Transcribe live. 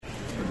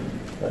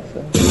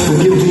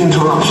Forgive the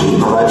interruption,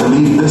 but I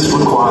believe this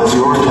requires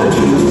your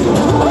attention.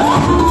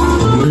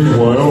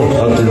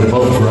 Meanwhile, at the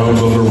above-ground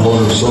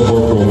underwater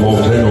suborbital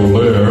volcano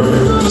lair,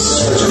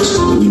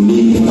 Sergeant, we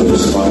need a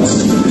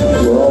response team.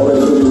 We're already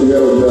putting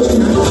together the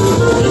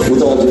estimate.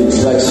 With all due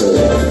respect, sir,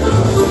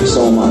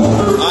 so am I.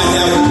 I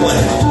have a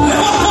plan.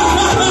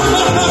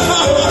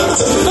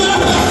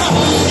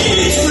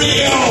 It's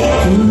real!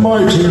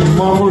 Mighty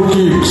Marvel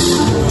Geeks.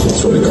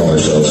 That's what we call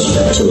ourselves.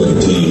 Killing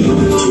team.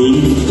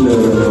 Team? No,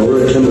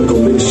 we're a chemical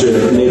mixture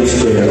that makes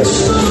chaos.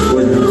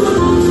 We're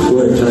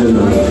a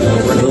timeline.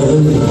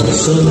 Melvin,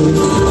 son,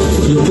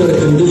 you've got a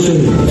condition.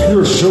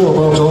 Your show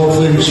about all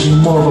things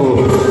Marvel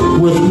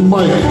with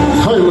Mike,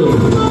 Kylan,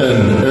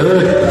 and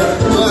Eric.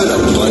 What a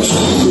bunch of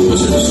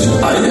losers.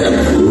 I am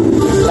Groot.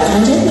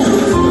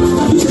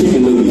 These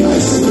people may be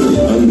isolated,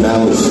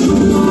 unbalanced,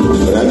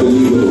 but I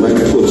believe with the right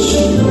push,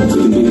 we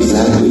can be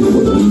exactly what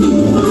we need.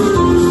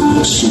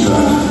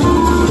 Sweetheart,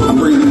 I'm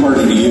bringing the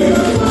party to you. I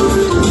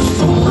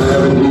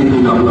have indeed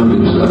become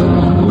limited, sir.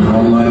 We're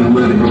online and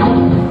ready.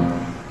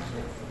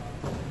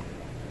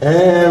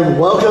 And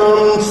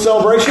welcome to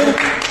Celebration.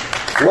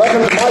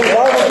 Welcome to Mighty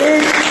Marvel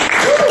Geeks.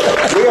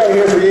 We are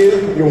here for you.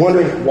 You're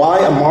wondering why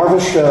a Marvel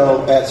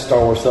show at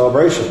Star Wars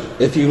Celebration.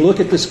 If you look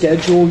at the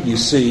schedule, you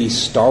see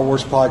Star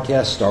Wars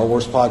Podcast, Star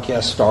Wars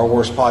Podcast, Star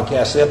Wars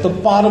Podcast. At the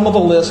bottom of the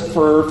list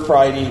for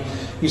Friday,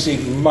 you see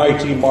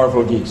Mighty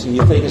Marvel Geeks. And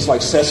you think it's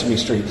like Sesame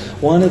Street.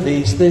 One of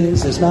these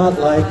things is not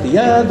like the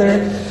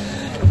other.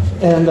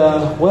 And,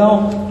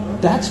 well,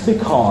 that's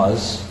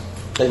because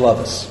they love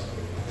us.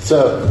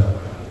 So,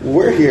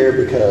 we're here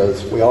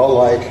because we all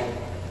like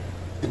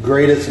the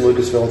greatest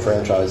Lucasfilm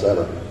franchise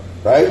ever.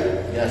 Right?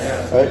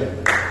 Yes. Right?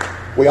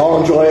 We all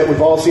enjoy it.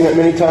 We've all seen it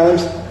many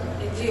times.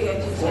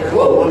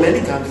 Whoa,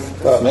 many times.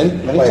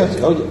 Many wait. times.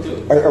 Oh,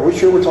 yeah. Are we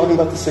sure we're talking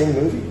about the same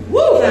movie?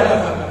 Woo!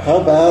 How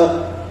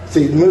about...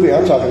 See, the movie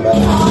I'm talking about...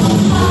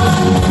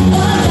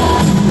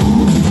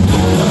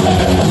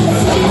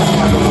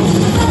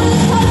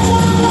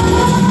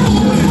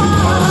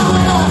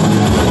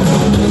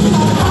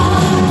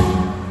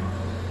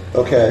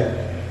 Okay.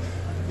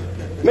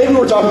 Maybe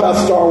we're talking about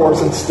Star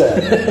Wars instead.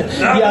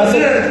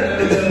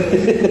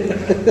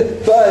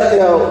 But, you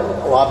know,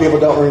 a lot of people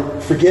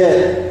don't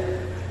forget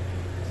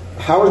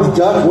Howard the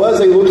Duck was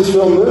a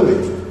Lucasfilm movie.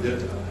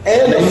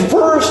 And the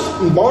first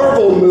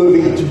Marvel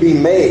movie to be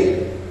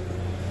made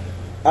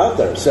out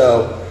there.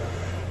 So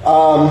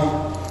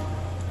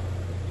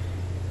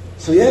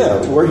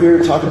yeah, we're here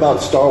to talk about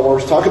Star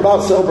Wars, talk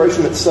about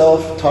Celebration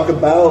itself, talk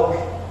about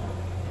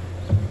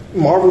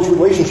Marvel's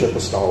relationship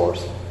with Star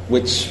Wars.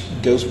 Which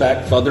goes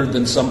back further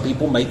than some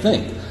people may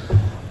think.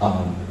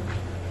 Well,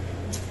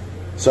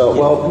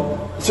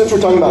 since we're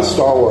talking about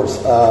Star Wars...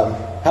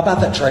 how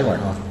about that trailer,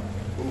 huh?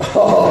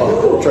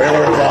 Oh, the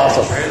trailer is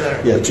awesome.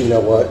 Yeah, but you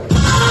know what?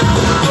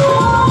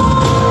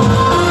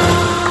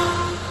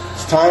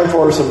 It's time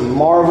for some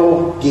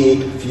Marvel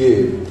Geek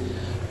Feud.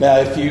 Now,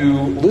 if you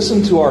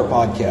listen to our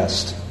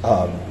podcast,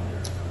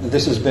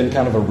 this has been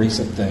kind of a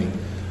recent thing.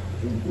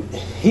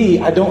 He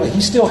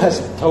still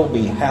hasn't told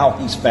me how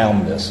he's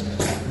found this,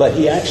 but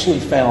he actually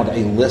found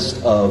a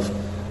list of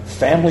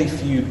Family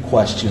Feud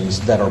questions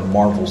that are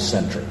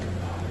Marvel-centric.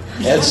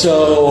 And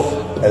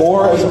so,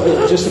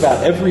 just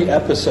about every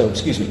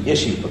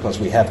issue, because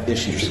we have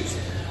issues,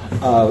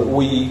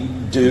 we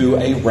do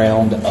a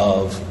round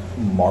of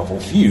Marvel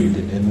Feud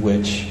in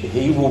which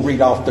he will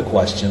read off the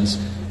questions,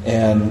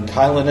 and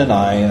Kylan and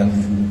I,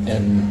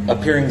 and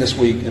appearing this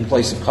week in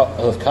place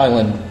of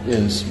Kylan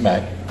is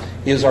Mac.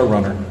 He is our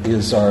runner. He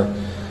is our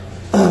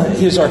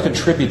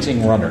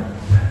contributing runner,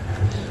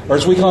 or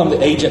as we call him,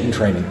 the agent in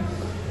training.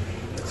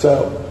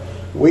 So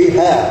we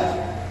have.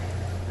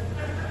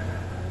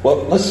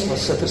 Well, let's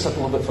set this up a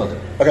little bit further.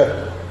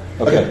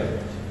 Okay.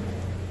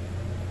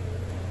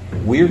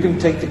 We're going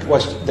to take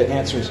the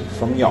answers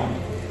from y'all,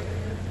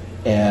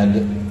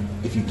 and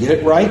if you get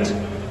it right,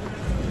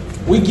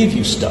 we give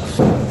you stuff.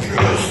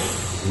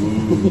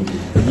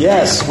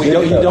 Yes, you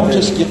don't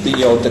just get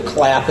the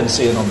clap and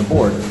see it on the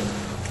board.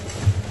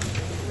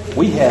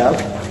 We have,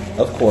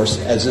 of course,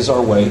 as is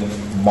our way,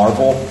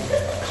 Marvel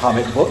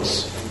comic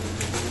books,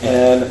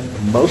 and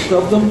most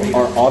of them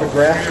are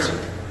autographed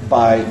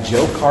by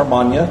Joe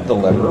Carmagna, the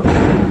letterer.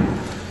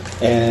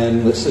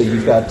 And let's see,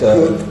 you've got...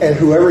 and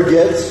whoever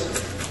gets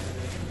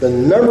the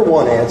number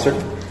one answer,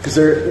 because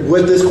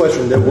with this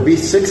question, there will be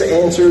 6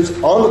 answers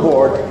on the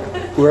board.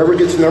 Whoever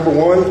gets number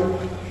one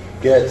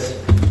gets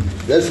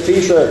this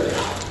T-shirt,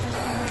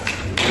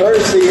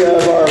 courtesy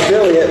of our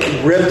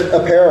affiliate, Ripped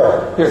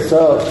Apparel.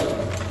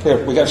 Here,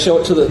 we got to show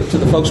it to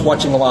the folks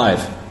watching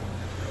live.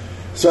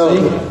 So,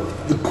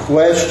 the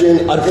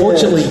question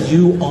unfortunately,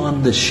 you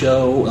on the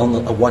show,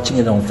 watching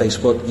it on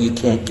Facebook, you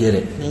can't get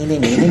it.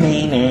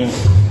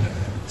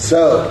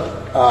 So,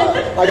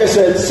 like I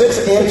said,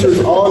 6 answers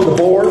on the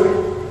board,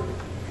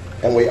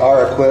 and we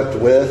are equipped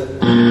with...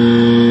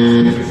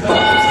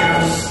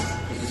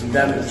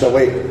 So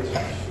wait,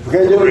 we're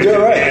going to do it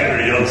right.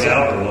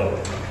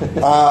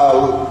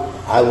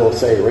 I will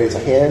say raise a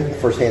hand,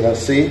 first hand I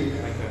see.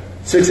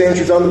 6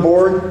 answers on the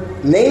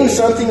board. Name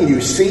something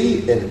you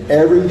see in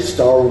every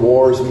Star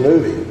Wars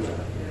movie.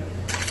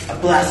 A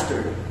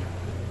blaster.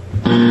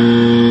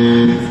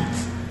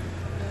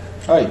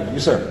 All right, you,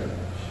 sir.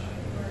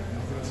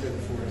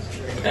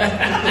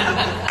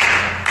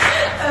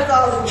 That's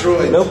awesome.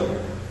 Droids. Nope.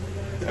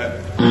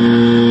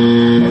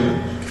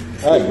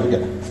 All right, we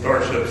got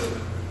Starships.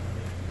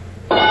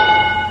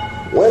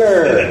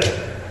 Winner.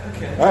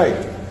 All right.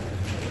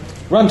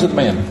 Run to the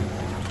man.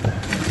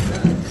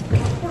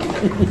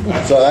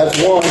 So that's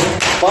 1.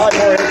 5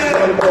 more answers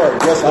on the board.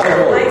 Yes,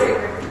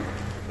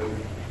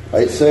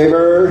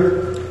 lightsaber.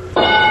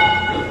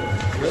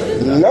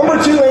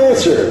 Number 2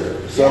 answer.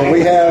 So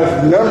we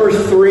have number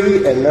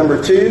 3 and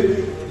number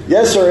 2.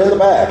 Yes, sir, in the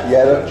back. You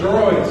had it.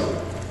 Droids.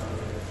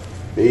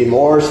 Be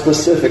more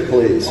specific,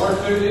 please.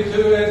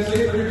 R2D2 and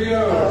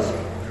C3PO.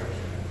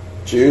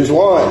 Choose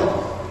one.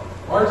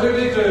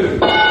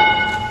 R2D2.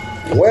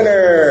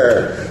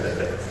 Winner.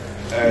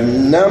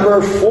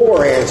 Number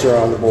 4 answer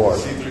on the board.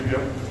 C3PO.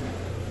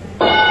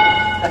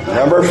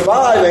 Number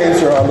 5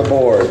 answer on the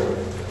board.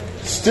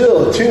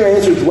 Still 2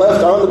 answers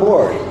left on the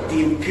board.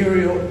 The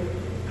Imperial.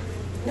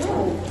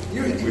 No.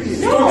 You Wait, what did he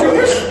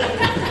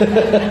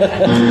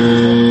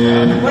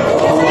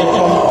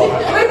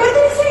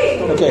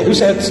say? Okay, who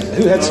had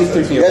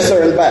C-3PO? Yes,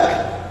 sir, in the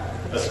back.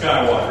 A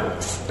Skywalker.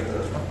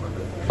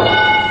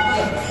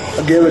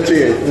 I'll give it to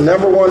you.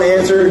 Number 1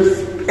 answer,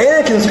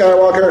 Anakin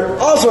Skywalker,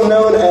 also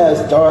known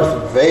as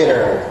Darth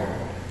Vader.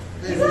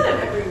 He's not in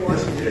every one.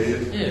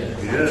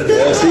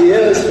 Yes, he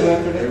is.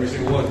 Every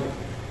single one.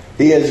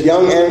 He is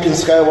young Anakin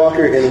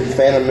Skywalker in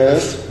Phantom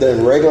Menace,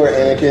 then regular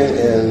Anakin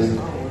in...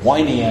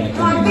 Whiny Anakin.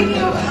 I'm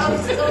thinking of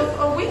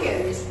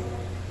Awakens.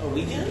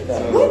 Awakens?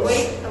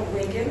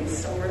 Awakens?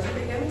 Star Wars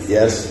Awakens?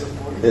 Yes,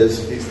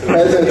 his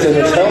presence in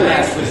his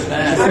helmet.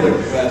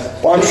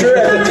 Well, I'm sure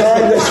at the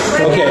time this...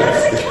 Okay,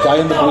 the guy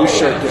in the blue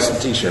shirt gets a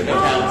T-shirt.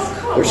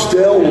 There's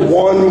still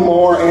 1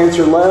 more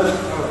answer left.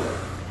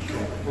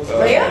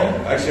 Leia?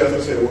 Actually, I was going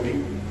to say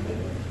Wookiee.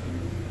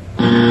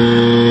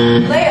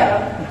 Leia.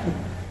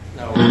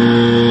 No.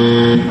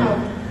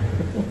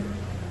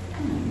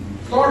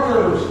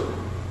 Stormtroopers.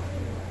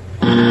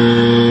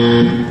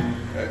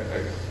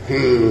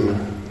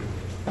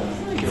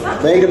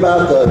 Think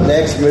about the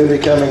next movie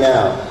coming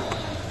out.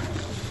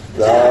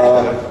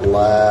 The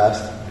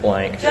last...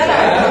 Blank.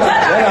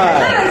 Jedi.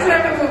 Jedi's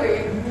not a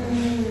movie.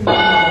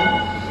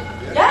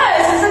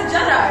 Yes, it's a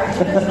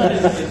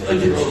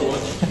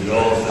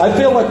Jedi. I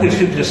feel like we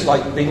should just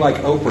be like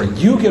Oprah.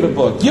 You get a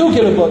book. You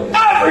get a book.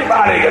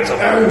 Everybody gets a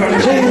book.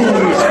 Jeez,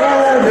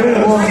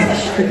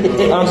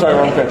 I'm sorry,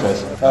 wrong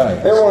franchise. All right.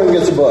 Everyone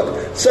gets a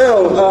book.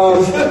 So,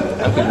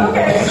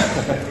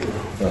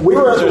 we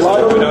were at the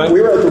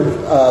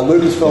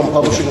Lucasfilm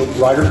Publishing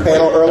Writers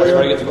panel earlier,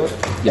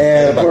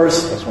 and of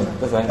course, one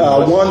of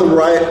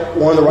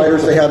the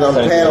writers they had on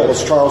the panel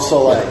was Charles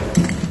Soule,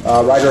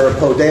 writer of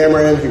Poe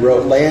Dameron. He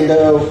wrote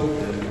Lando,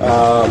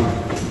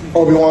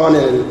 Obi-Wan,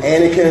 and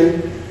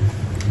Anakin.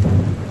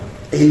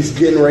 He's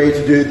getting ready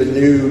to do the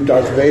new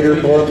Darth Vader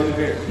book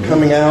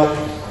coming out,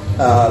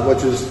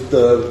 which is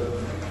the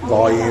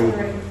volume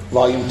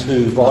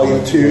 2.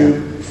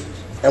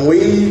 And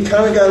we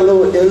kind of got a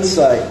little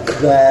insight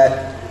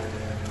that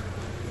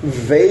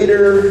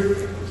Vader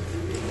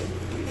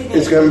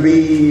is going to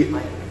be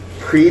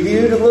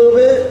previewed a little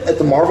bit at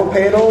the Marvel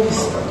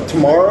panels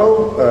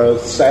tomorrow,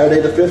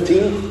 Saturday the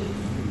 15th.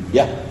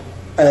 Yeah.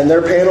 And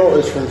their panel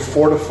is from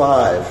 4 to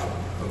 5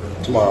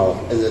 tomorrow.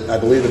 And I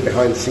believe the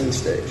behind-the-scenes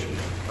stage.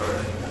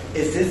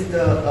 Is this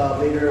the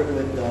Vader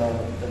with the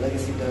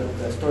legacy, the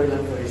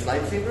storyline for his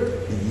lightsaber?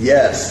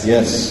 Yes.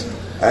 Yes.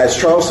 As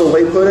Charles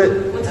Soule put it,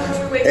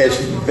 it's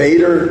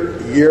Vader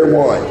year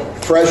 1.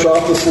 Fresh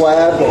off the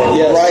slab,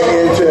 going right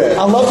into it.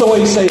 I love the way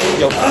you say it,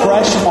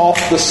 fresh off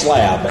the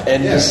slab.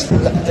 And yes.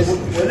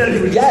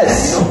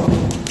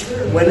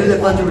 When is it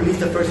plan to release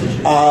the first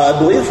issue? I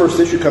believe the first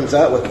issue comes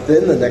out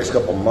within the next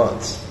couple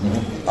months.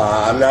 Mm-hmm.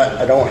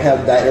 I don't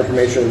have that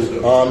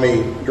information on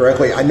me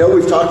directly. I know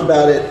we've talked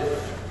about it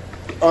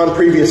on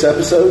previous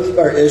episodes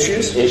or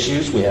issues.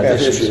 We have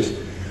issues.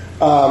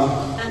 But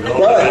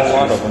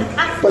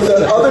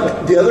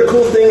the other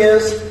cool thing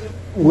is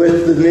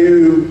with the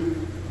new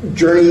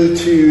Journey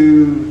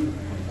to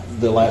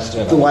the Last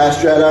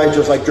Jedi,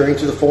 just like Journey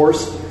to the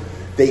Force,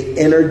 they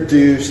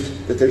introduced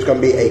that there's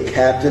going to be a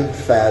Captain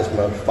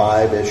Phasma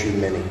 5-issue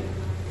mini.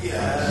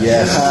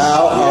 Yes.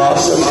 How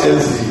awesome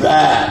is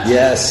that?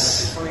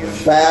 Yes.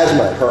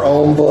 Phasma, her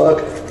own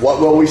book.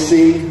 What will we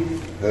see?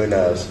 Who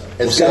knows?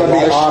 It's going to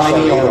be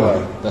awesome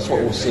anyway. That's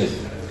what we'll see.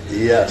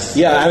 Yes.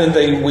 Yeah, I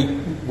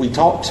mean, we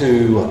talked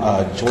to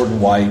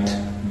Jordan White,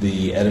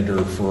 the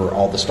editor for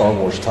all the Star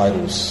Wars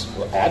titles,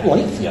 at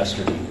length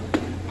yesterday,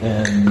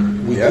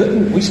 and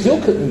we still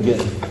couldn't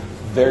get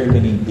very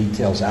many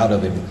details out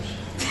of him.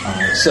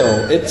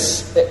 So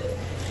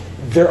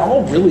they're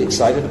all really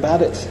excited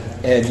about it,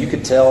 and you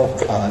could tell.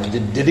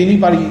 Did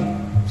anybody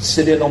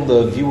sit in on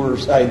the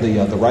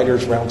the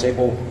writers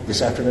roundtable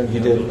this afternoon? You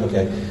did.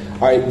 Okay.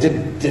 All right.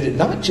 Did it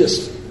not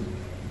just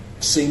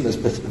seen this,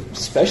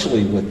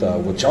 especially with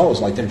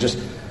Charles. Like they're just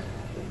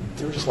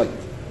like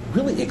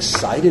really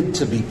excited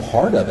to be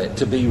part of it,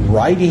 to be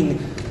writing.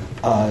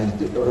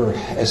 Or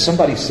as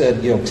somebody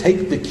said,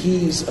 take the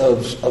keys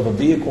of a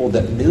vehicle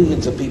that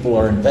millions of people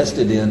are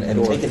invested in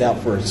and take it out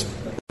for a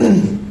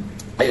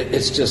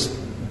it's just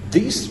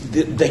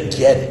they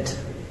get it.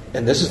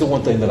 And this is the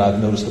one thing that I've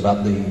noticed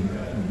about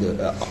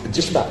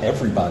just about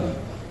everybody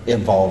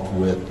involved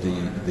with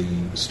the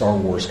Star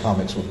Wars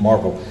comics with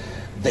Marvel.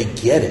 They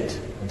get it.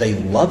 They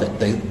love it.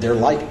 They're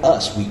like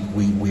us.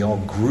 We all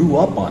grew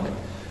up on it,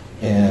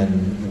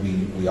 and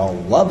we all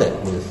love it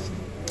with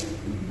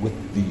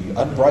the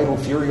unbridled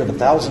fury of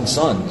 1,000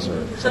 suns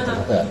or something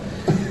like that.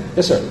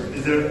 Yes, sir.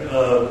 Is there?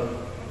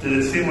 Did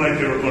it seem like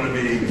they were going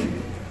to be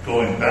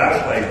going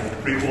back, like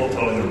prequel,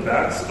 telling their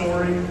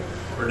backstory,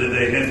 or did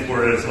they hint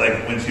where it's like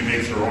when she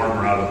makes her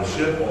armor out of the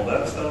ship, all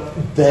that stuff?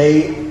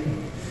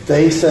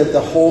 They said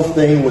the whole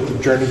thing with the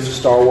journeys to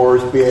Star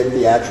Wars, be it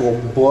the actual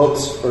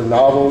books or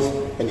novels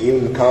and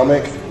even the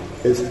comic,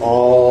 is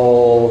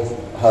all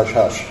hush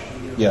hush.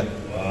 Yeah.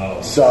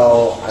 Wow.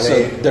 So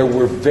there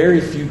were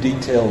very few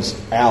details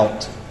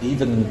out.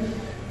 Even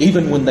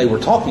when they were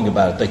talking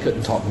about it, they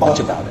couldn't talk much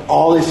about it.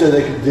 All they said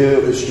they could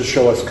do is just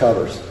show us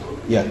covers.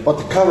 Yeah. But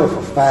the cover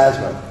for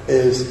Phasma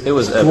is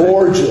epic.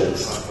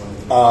 Gorgeous.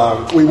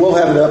 We will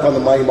have it up on the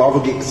Mighty Marvel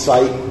Geek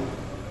site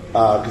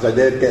because I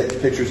did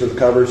get pictures of the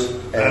covers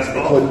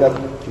and putting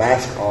up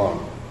Mask on.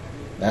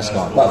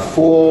 But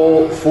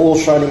full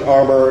shining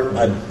armor.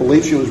 I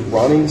believe she was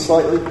running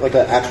slightly, like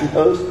an action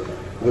pose.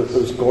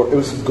 It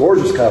was a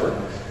gorgeous cover.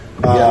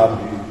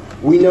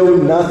 We know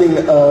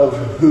nothing of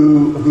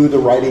who the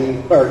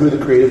writing or who the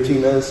creative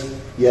team is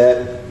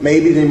yet.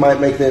 Maybe they might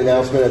make the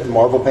announcement at the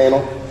Marvel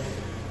panel.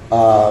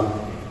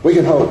 We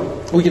can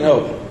hope. We can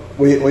hope.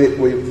 We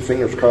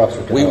fingers crossed.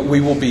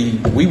 We will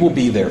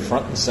be there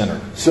front and center.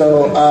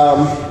 So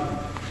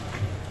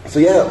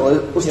yeah,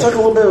 let's talk a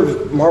little bit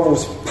of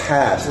Marvel's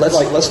past.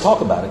 Let's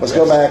talk about it. Let's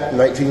go back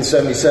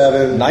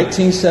 1977.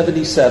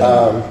 1977.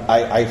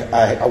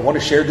 I want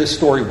to share this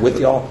story with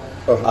y'all.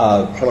 Hold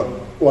on.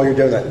 While you're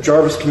doing that,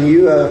 Jarvis, can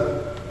you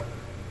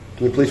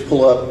please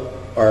pull up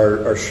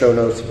our show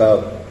notes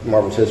about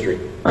Marvel's history?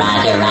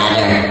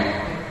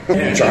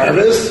 Roger.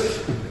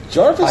 Jarvis.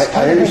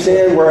 I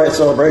understand we're at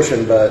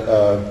Celebration,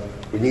 but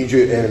we need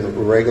you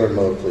in regular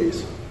mode,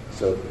 please.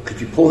 So could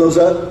you pull those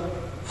up?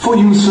 For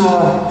you,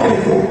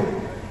 sir.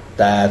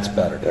 That's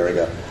better. There we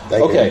go.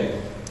 Thank you.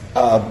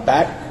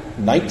 Back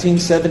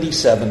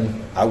 1977,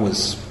 I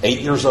was 8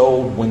 years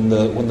old when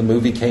the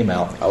movie came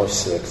out. I was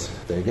 6.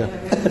 There you go.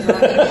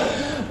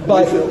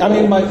 But I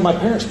mean, my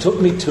parents took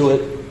me to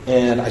it,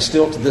 and I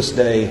still to this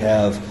day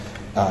have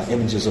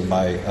images of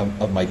my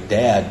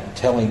dad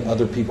telling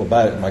other people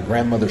about it. My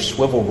grandmother's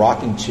swivel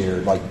rocking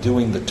chair, like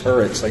doing the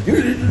turrets, like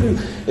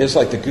it's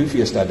like the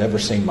goofiest I'd ever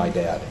seen my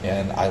dad,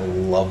 and I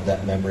love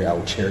that memory. I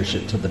will cherish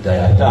it to the day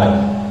I die.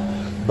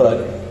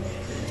 But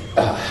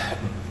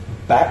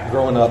back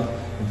growing up,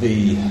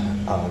 the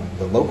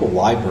local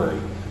library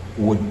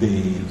would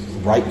be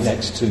right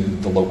next to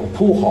the local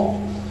pool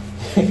hall.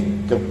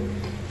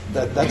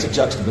 That's a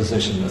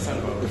juxtaposition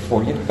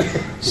for you.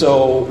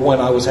 So when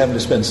I was having to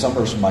spend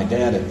summers with my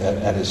dad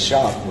at his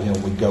shop,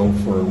 we'd go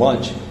for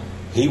lunch.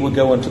 He would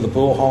go into the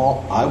pool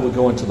hall, I would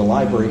go into the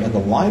library, and the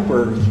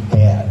library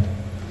had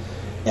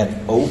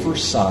an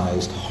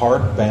oversized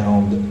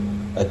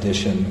hardbound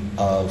edition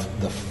of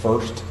the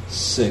first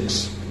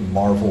 6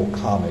 Marvel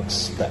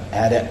comics, the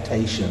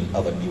adaptation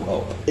of A New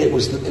Hope. It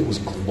was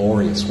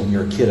glorious when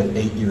you're a kid of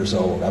 8 years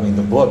old. I mean,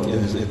 the book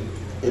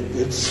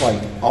it's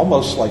like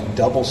almost like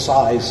double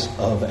size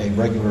of a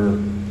regular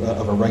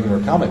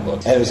comic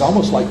book, and it was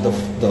almost like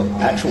the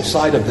actual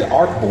side of the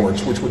art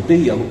boards, which would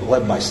be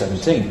 11 by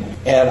 17.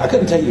 And I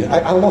couldn't tell you,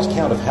 I lost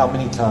count of how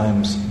many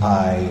times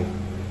I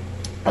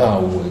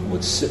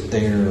would sit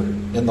there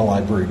in the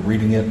library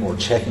reading it or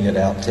checking it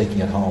out, taking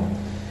it home,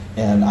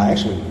 and I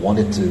actually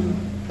wanted to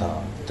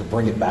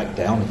bring it back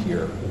down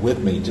here with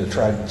me to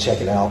try to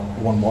check it out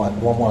one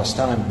last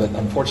time, but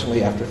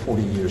unfortunately after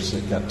 40 years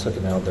it got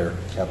taken out of their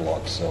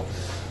catalog, so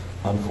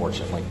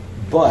unfortunately.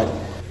 But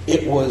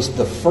it was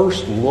the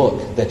first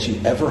look that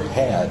you ever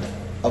had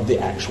of the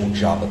actual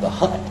Jabba the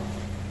Hutt.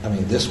 I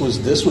mean, this was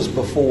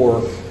before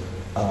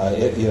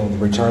the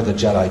Return of the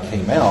Jedi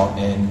came out,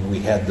 and we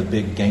had the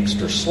big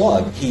gangster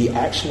slug. He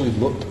actually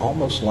looked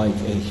almost like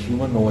a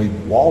humanoid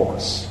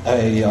walrus,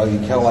 kind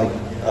of like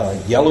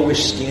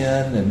yellowish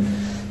skin and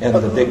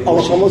the big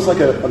almost like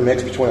a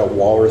mix between a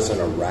walrus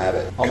and a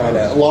rabbit. Kind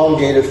of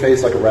elongated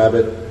face like a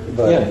rabbit,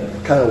 but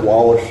kind of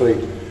walrus-y.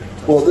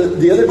 Well,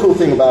 the other cool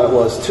thing about it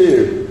was,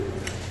 too,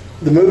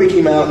 the movie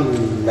came out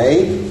in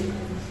May.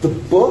 The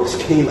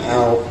books came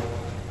out,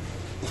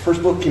 the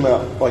first book came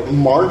out like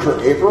March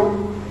or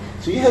April.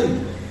 So you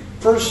had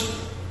first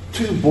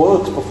 2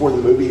 books before the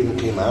movie even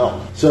came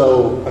out.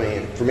 So, I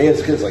mean, for me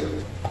as kids, like,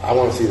 I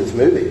want to see this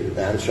movie. And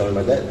I'm showing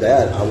my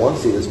dad, I want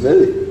to see this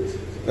movie.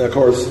 And of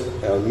course,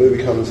 the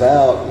movie comes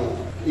out, and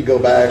you go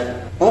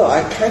back, oh,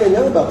 I kind of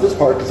know about this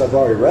part because I've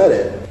already read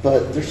it,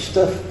 but there's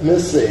stuff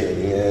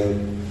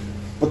missing.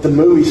 But the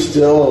movie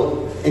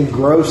still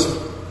engrossed.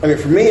 I mean,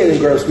 for me, it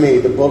engrossed me.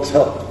 The books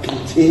helped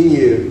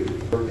continue.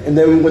 And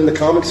then when the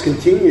comics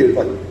continued,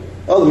 like,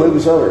 oh, the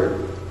movie's over.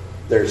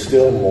 There's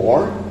still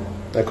more.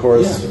 Of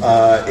course,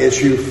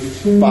 issue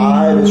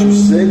 5, issue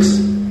 6.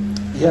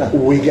 Yeah.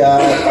 We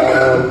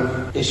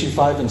got... issue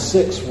 5 and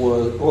 6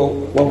 was... Well,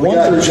 we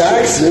got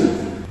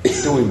Jackson.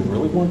 Do we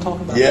really want to talk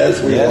about Yes,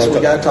 that?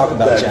 we got to talk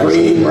about that Jackson.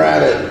 Green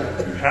Rabbit.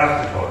 You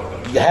have to talk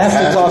about it. You have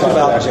to talk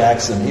about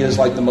Jackson. He is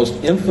like the most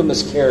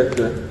infamous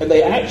character. And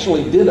they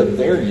actually did a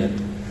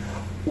variant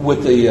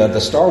with the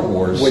Star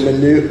Wars. When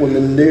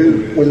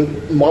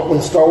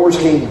Star Wars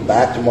came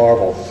back to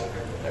Marvel,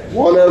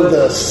 one of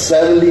the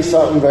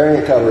 70-something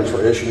variant covers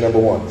for issue number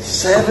 1.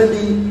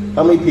 70?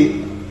 How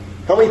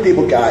many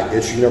people got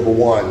issue number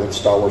 1 when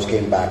Star Wars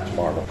came back to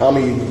Marvel? How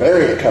many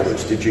variant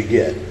covers did you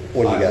get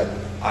when you got?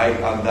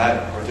 On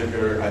that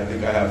particular, I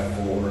think I have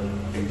 4,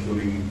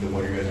 including the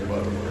one you guys are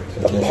about to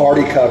refer to. The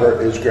party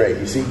cover is great.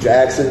 You see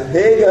Jackson,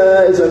 hey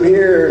guys, I'm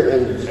here,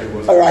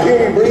 and I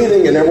hear you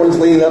breathing, and everyone's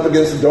leaning up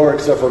against the door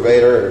except for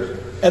Vader.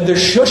 And they're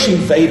shushing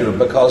Vader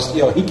because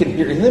he can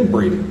hear them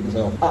breathing.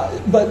 So,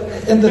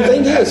 the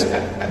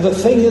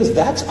thing is,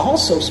 that's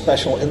also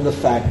special in the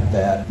fact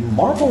that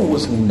Marvel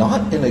was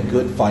not in a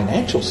good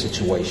financial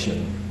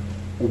situation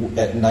in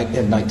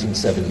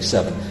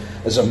 1977.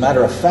 As a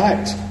matter of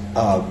fact,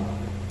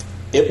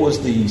 it was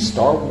the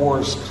Star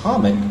Wars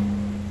comic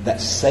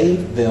that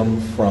saved them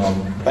from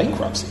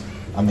bankruptcy.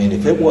 I mean,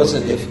 if it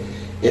wasn't,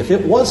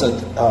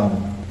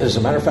 as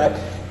a matter of fact,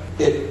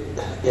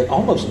 it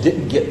almost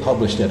didn't get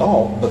published at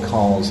all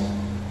because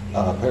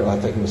apparently I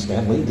think it was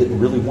Stan Lee didn't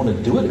really want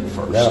to do it at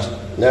first.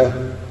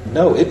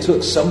 No. It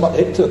took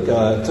somebody. It took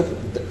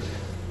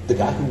the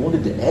guy who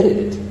wanted to edit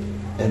it,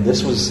 and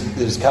it was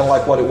kind of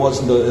like what it was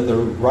in the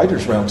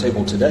writers'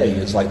 roundtable today.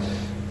 It's like,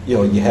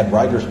 you had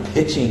writers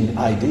pitching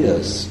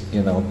ideas.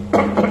 Young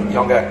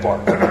Akbar.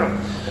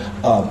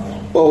 One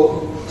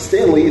of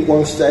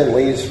Stan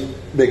Lee's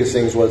biggest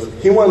things was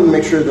he wanted to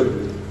make sure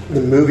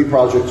the movie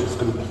project was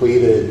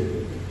completed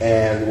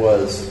and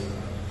was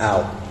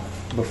out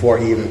before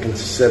he even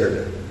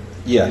considered it.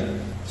 Yeah.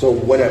 So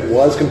when it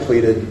was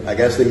completed, I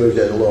guess they moved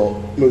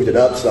it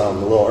up some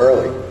a little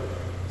early.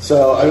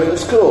 So I mean,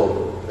 it's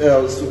cool.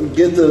 So we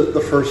get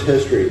the first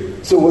history.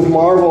 So with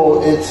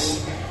Marvel, it's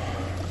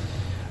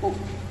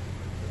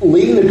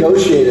Lee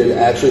negotiated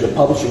actually the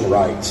publishing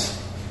rights.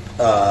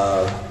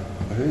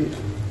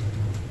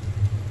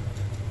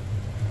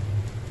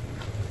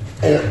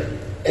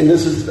 And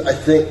this is, I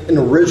think, and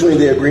originally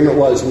the agreement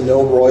was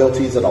no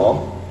royalties at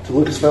all to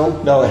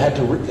Lucasfilm. No,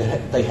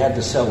 they had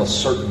to sell a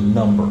certain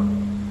number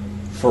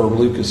for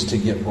Lucas to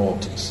get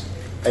royalties.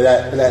 And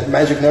that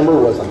magic number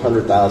was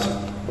 100,000.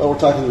 Well, we're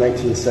talking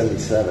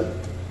 1977.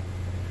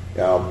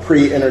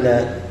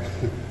 Pre-internet.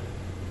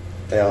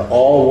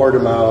 All word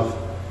of mouth.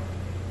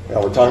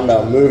 We're talking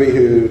about a movie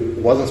who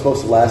wasn't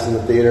supposed to last in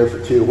the theater for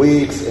 2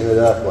 weeks, ended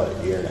up,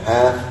 a year and a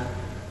half.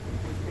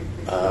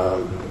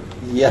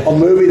 A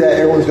movie that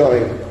everyone's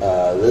going,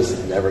 this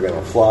is never going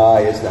to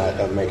fly, it's not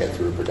going to make it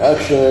through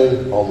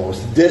production,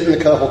 almost didn't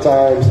a couple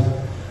times.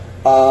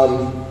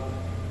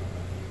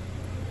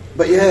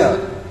 But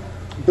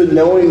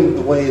knowing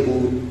the way,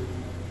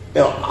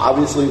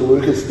 obviously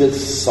Lucas did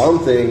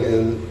something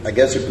and I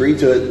guess agreed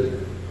to it,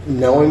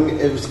 knowing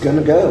it was going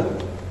to go.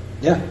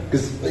 Yeah.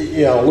 Because,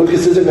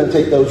 Lucas isn't going to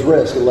take those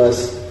risks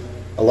unless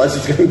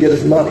he's going to get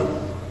his money.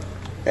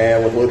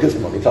 And with Lucas,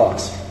 money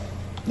talks.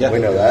 Yeah. We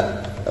know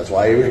that. That's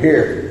why you're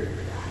here.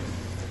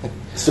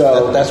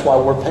 So that's why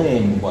we're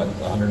paying,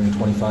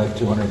 $125,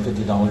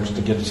 $250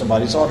 to get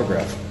somebody's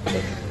autograph.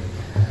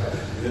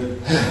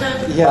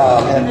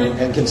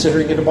 And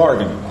considering it a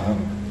bargain.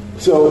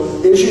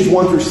 So issues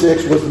 1 through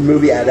 6 was the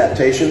movie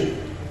adaptation.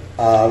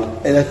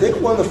 And I think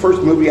one of the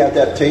first movie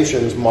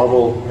adaptations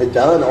Marvel had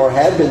done or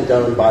had been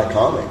done by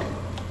comic.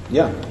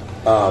 Yeah.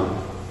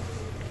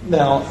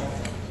 Now,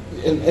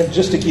 and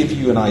just to give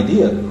you an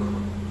idea,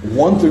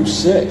 1 through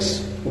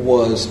 6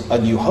 was A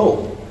New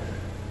Hope,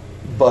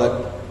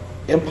 but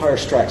Empire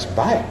Strikes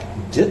Back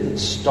didn't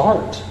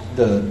start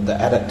the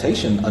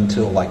adaptation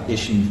until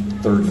issue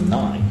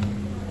 39.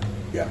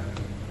 Yeah.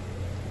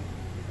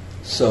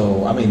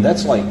 So, I mean,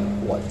 that's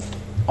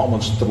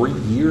almost 3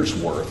 years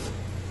worth.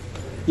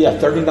 Yeah,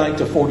 39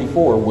 to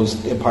 44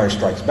 was Empire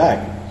Strikes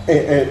Back.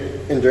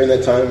 And during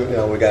that time,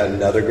 we got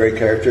another great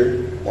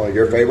character, one of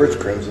your favorites,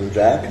 Crimson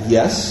Jack.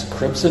 Yes,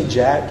 Crimson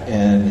Jack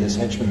and his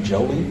henchman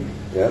Jolie.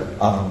 Yeah.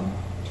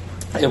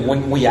 And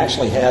when we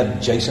actually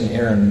had Jason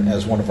Aaron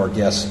as one of our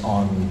guests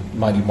on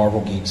Mighty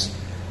Marvel Geeks,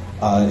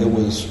 it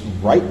was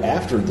right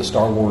after the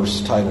Star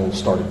Wars title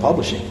started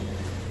publishing.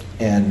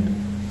 And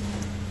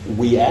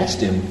we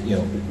asked him,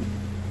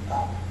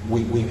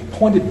 we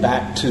pointed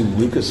back to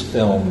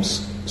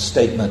Lucasfilm's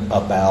statement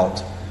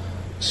about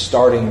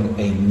starting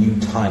a new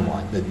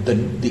timeline,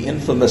 the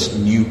infamous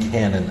new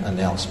canon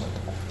announcement.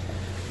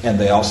 And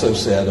they also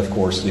said, of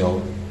course,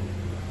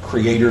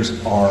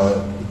 creators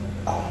are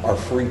are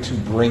free to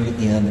bring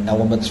in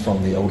elements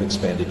from the old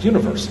expanded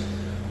universe.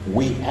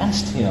 We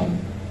asked him,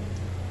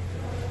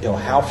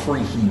 how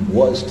free he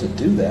was to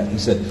do that. He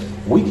said,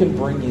 we can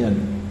bring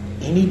in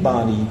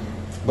anybody,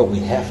 but we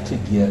have to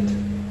get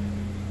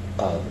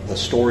the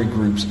story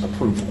group's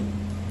approval.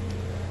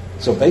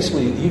 So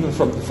basically, even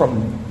from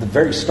the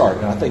very start,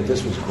 and I think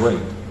this was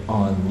great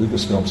on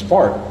Lucasfilm's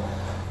part,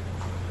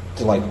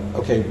 to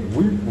okay,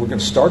 we're going to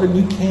start a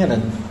new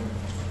canon,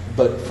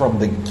 but from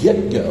the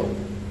get-go,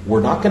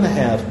 we're not going to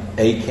have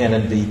A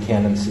canon, B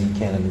canon, C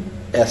canon,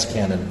 S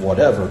canon,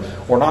 whatever.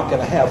 We're not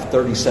going to have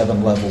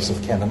 37 levels of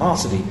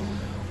canonicity.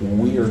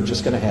 We are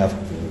just going to have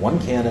one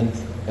canon,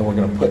 and we're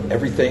going to put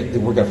everything,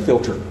 we're going to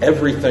filter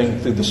everything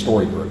through the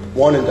story group.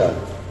 One and done.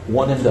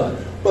 One and done.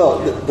 Well,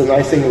 the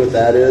nice thing with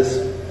that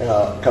is,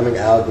 coming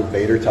out of the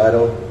Vader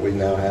title, we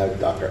now have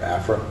Dr.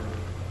 Aphra.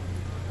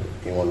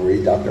 You want to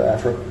read Dr.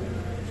 Aphra?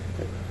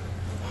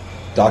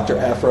 Dr.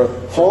 Aphra.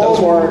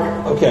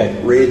 Hallmark.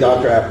 Okay. Read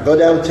Dr. Aphra. Go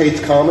down to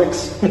Tate's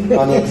Comics on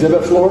the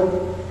exhibit floor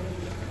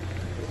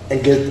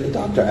and get the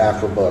Dr.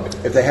 Aphra book.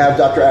 If they have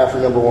Dr.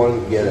 Aphra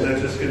 #1, get it.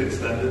 Does that just get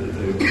extended?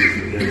 Did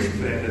they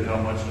expanded how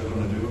much they're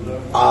going to do with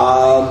that?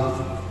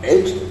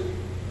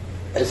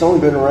 It's only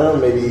been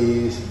around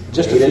maybe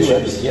just 8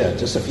 issues. Yeah,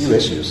 just a few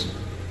issues.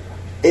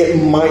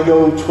 It might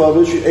go 12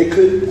 issues. It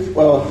could,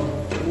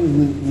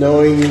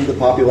 knowing the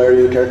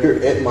popularity of the character,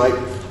 it might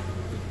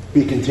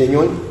be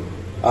continuing.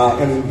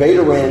 And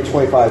Vader ran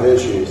 25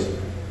 issues.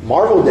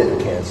 Marvel didn't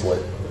cancel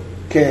it.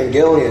 Karen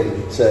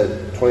Gillian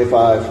said,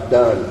 25,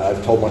 done.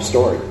 I've told my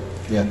story.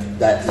 Yeah.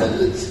 That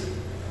sentence.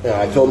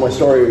 I told my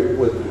story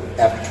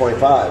after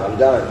 25. I'm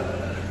done.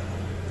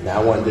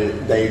 Now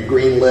they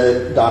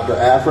greenlit Dr.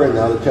 Aphra, and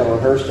now they're telling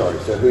her story.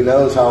 So who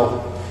knows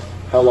how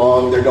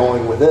long they're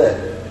going with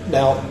it.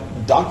 Now,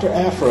 Dr.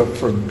 Aphra,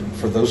 for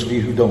those of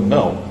you who don't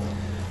know,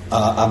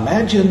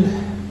 imagine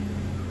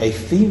a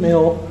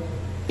female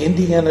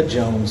Indiana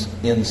Jones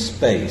in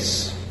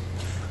space,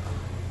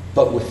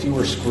 but with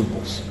fewer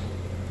scruples.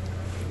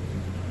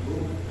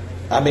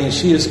 I mean,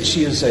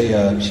 she's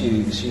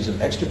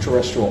an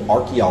extraterrestrial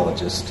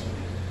archaeologist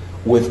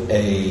with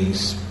a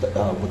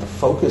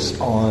focus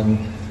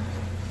on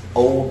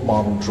old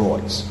model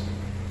droids,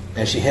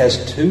 and she has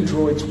 2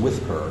 droids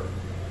with her.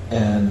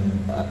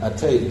 And I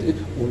tell you,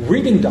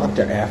 reading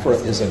Dr. Aphra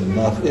is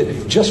enough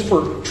just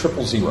for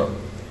 000.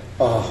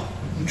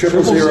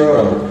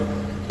 000.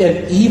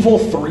 An evil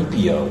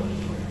 3PO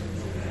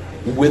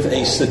with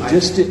a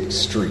sadistic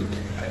streak.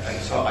 I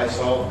saw. I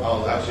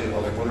was actually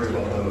wondering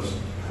about those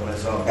when I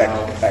saw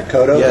at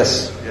Kodo.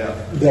 Yes. Yeah.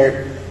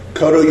 They're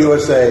Kodo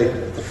USA,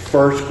 the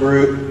first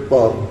group.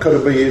 Well,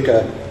 Kodo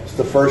Bayuka is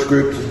the first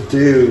group to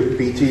do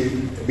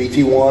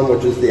BT1,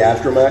 which is the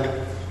astromech,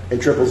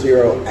 and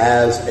 000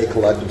 as a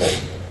collectible.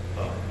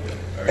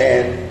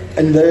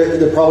 And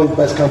they're probably the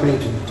best company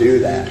to do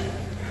that.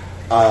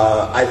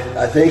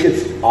 I think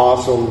it's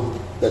awesome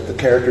that the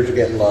characters are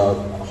getting love.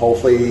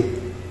 Hopefully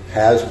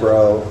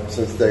Hasbro,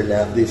 since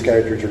these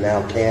characters are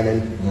now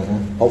canon,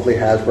 hopefully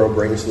Hasbro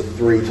brings the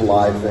 3 to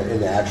life in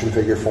the action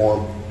figure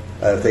form.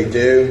 If they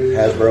do,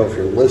 Hasbro, if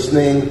you're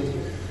listening,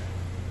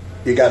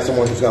 you got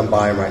someone who's going to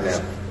buy them right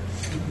now.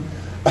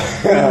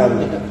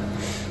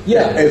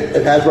 Yeah.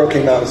 If Hasbro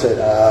came out and said,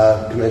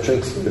 convention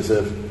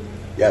exclusive,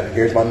 yeah,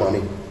 here's my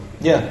money.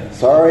 Yeah.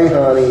 Sorry,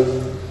 honey.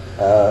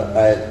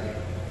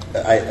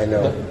 I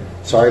know.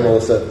 Sorry,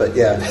 Melissa, but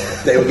yeah,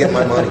 they would get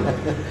my money.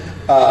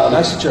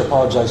 Nice that you're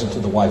apologizing to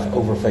the wife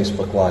over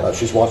Facebook Live.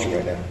 She's watching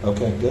right now.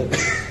 Okay, good.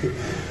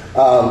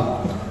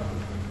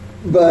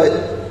 But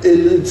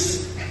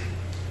it's...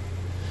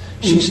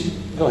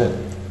 Go ahead.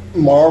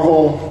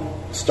 Marvel,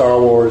 Star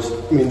Wars.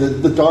 I mean,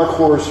 the Dark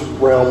Horse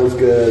realm was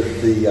good.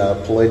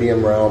 The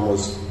Palladium realm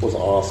was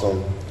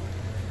awesome.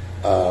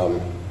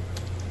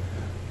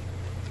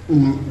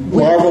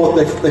 Marvel,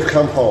 they've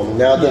come home.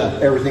 Now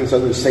that everything's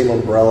under the same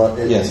umbrella,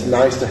 it's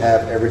nice to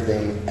have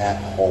everything at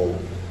home.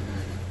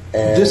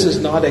 And this is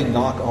not a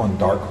knock on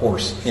Dark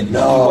Horse in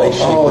any way,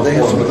 shape, or form. They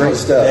have some great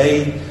stuff.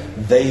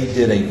 They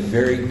did a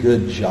very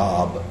good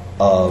job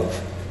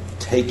of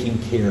taking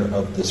care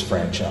of this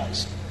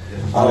franchise.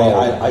 I mean,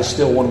 I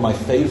still, one of my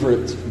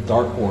favorite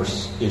Dark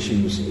Horse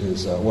issues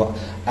is,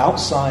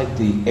 outside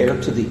the Heir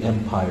to the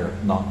Empire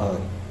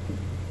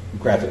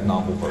graphic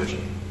novel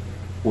version,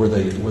 where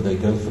they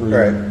go through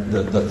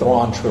the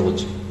Thrawn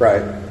trilogy.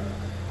 Right.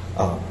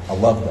 I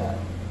love that.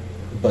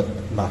 But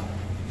my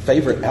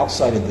favorite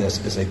outside of this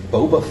is a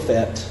Boba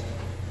Fett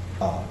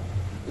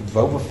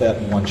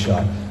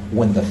one-shot,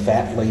 When the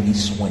Fat Lady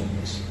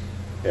Swings.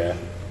 Yeah.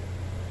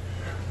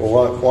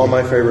 Well, one of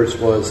my favorites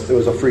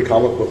was a free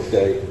comic book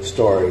day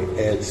story.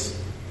 It's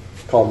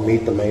called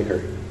Meet the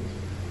Maker,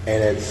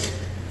 and it's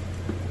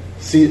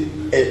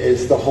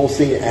the whole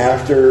scene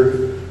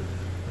after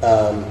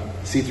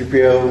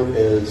C-3PO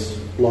is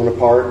blown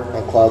apart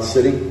on Cloud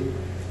City,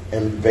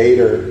 and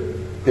Vader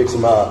picks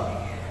him up,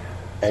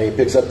 and he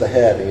picks up the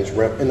head, and he's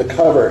in the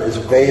cover is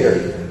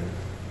Vader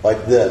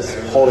like this,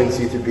 holding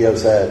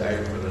C-3PO's head,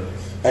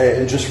 and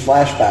it just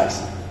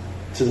flashbacks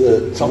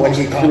to when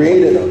he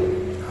created him.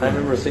 I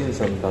remember seeing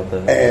something about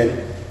that.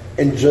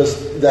 And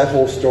just that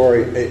whole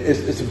story,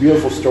 it's a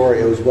beautiful story.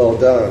 It was well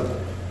done.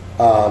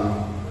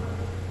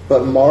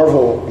 But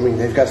Marvel, I mean,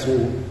 they've got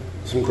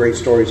some great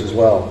stories as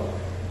well.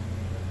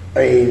 I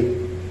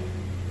mean,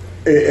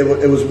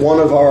 it was one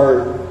of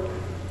our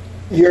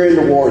year-end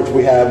awards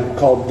we have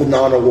called the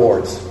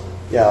non-awards.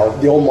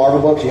 The old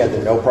Marvel books, you had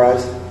the no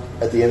prize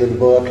at the end of the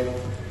book.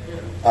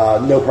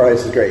 No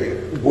prize is great.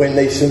 When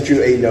they sent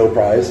you a no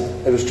prize,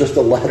 it was just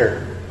a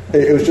letter.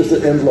 It was just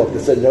an envelope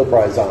that said no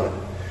prize on it.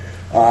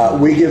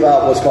 We give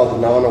out what's called the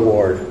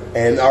non-award.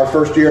 And our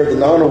first year of the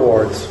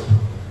non-awards,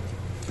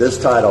 this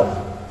title,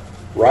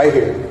 right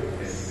here,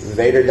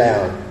 Vader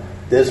Down.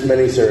 This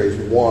miniseries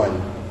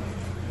won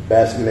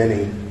Best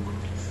Mini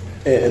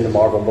in the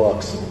Marvel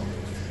books.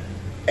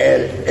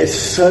 And it's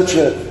such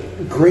a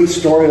great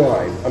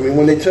storyline. I mean,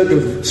 when they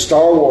took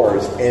Star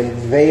Wars and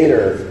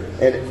Vader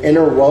and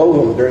interwove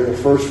them during the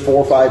first 4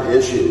 or 5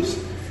 issues,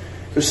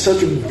 it was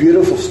such a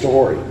beautiful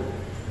story.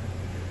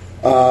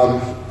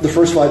 The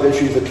first 5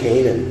 issues of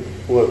Kanan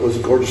was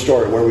a gorgeous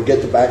story where we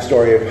get the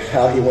backstory of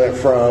how he went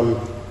from,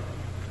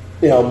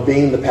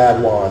 being the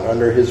Padawan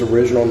under his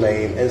original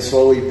name and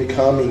slowly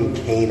becoming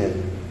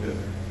Kanan.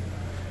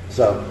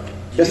 So,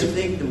 do you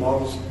think the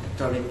Marvel's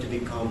starting to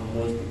become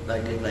more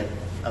like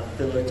a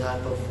filler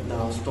type of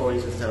now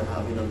stories instead of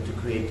having them to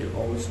create their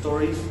own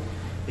stories?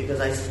 Because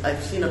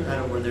I've seen a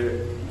pattern where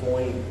they're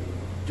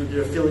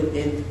filling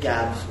in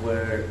gaps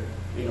where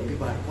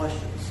people have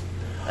questions.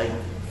 Like,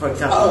 for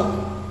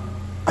example,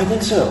 I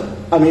think so.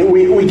 I mean,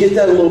 we get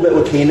that a little bit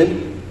with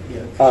Kanan.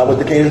 With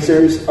the Kanan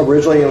series,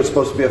 originally it was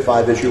supposed to be a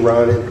 5-issue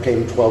run. It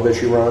became a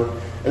 12-issue run,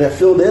 and it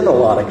filled in a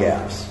lot of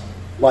gaps.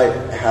 Like,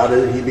 how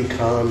did he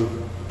become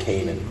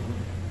Kanan?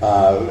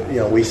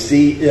 We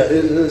see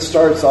it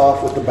starts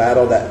off with the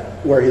battle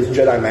where his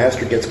Jedi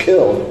Master gets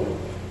killed,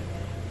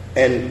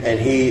 and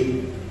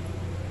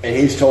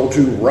he's told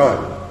to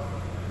run.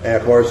 And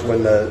of course,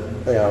 when the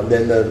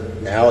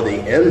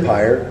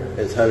Empire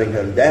is hunting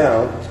him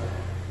down,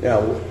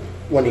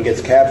 when he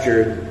gets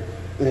captured,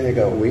 then they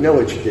go, "We know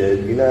what you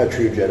did. You're not a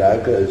true Jedi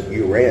because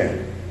you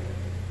ran."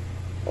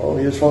 Well,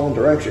 he was following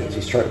directions.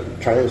 He's trying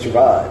to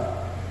survive.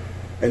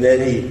 And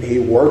then he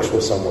works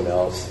with someone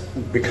else,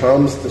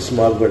 becomes the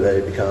smuggler that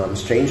he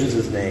becomes, changes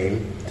his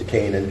name to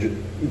Kanan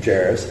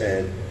Jarrus,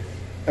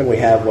 and we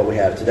have what we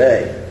have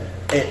today.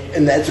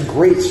 And that's a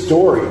great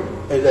story.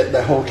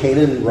 That whole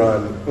Kanan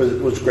run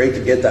was great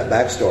to get that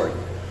backstory.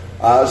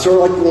 Sort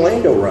of like the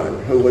Lando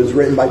run, who was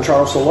written by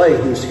Charles Soule,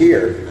 who's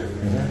here.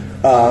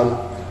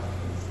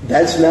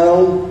 That's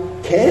now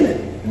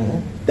canon.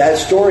 That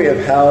story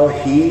of how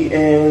he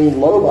and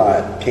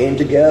Lobot came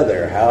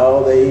together,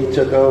 how they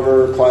took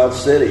over Cloud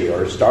City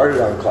or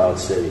started on Cloud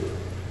City,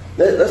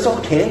 that's all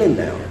canon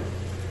now.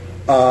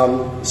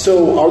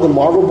 So are the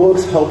Marvel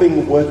books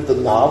helping with the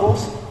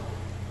novels?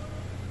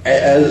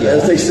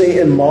 As they say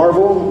in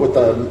Marvel with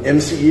the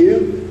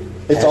MCU,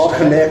 it's all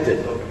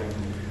connected.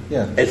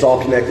 Yeah, it's all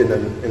connected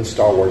in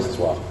Star Wars as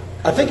well.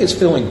 I think it's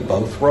filling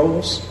both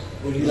roles.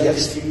 Would you like to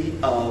see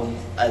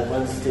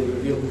once they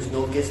reveal who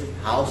Snoke is,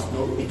 how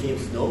Snoke became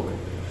Snoke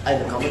in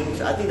the comic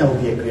books? I think that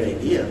would be a great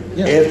idea.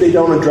 Yeah. If they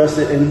don't address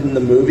it in the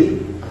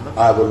movie,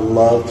 I would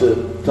love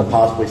to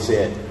possibly see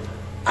it.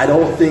 I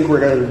don't think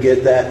we're going to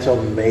get that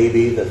till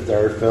maybe the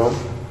 3rd film.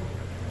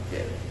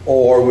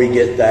 Or we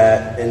get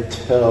that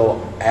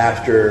until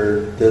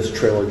after this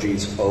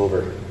trilogy's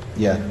over.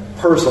 Yeah.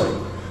 Personally.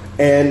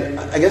 And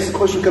I guess the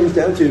question comes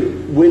down to,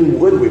 when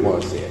would we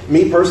want to see it?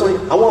 Me personally,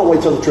 I want to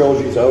wait till the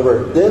trilogy's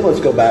over. Then let's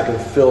go back and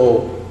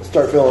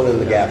start filling in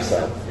the gaps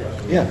up.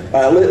 Yeah.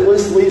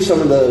 Let's leave some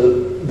of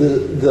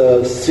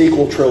the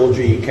sequel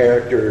trilogy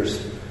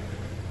characters.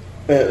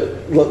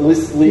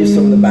 Let's leave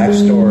some of the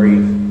backstory.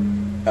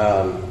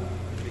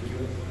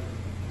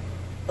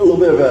 A little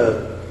bit of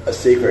a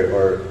secret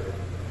or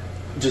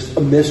just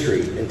a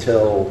mystery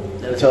until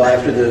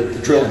after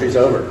the trilogy's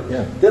over.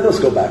 Yeah. Then let's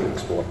go back and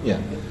explore. Yeah.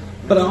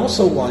 But I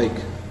also like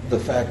the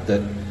fact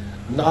that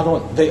not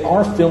only they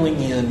are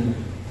filling in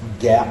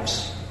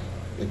gaps,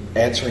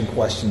 answering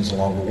questions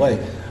along the way,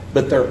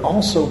 but they're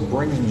also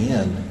bringing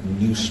in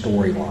new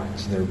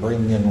storylines. They're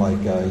bringing in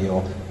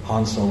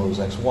Han Solo's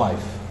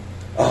ex-wife.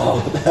 Oh,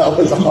 that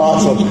was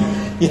awesome!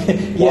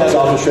 Walks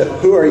off the ship.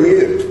 Who are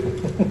you?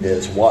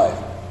 His wife.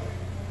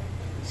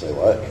 Say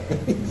what?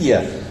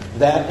 Yeah,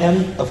 that,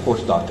 and of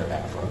course Dr.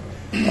 Aphra.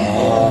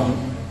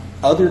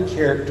 Other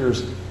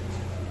characters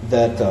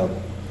that,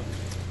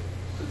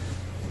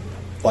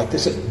 like they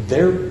said,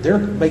 they're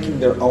making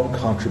their own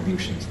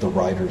contributions. The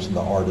writers and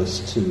the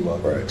artists to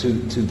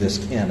this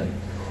canon.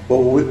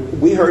 Well,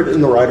 we heard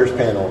in the writers'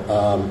 panel,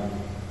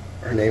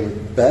 her name is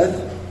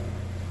Beth.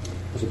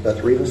 Was it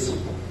Beth Rivas?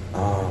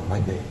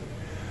 Might be.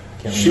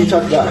 She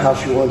talked about how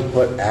she wanted to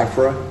put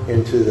Aphra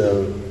into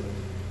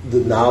the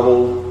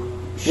novel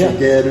she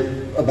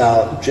did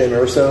about Jyn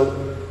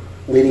Erso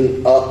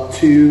leading up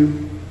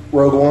to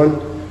Rogue One.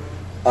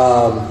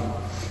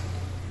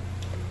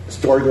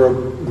 Story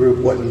Group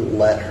wouldn't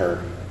let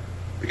her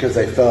because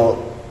they felt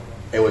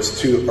it was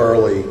too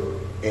early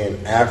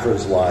in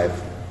Aphra's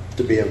life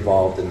to be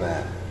involved in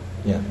that.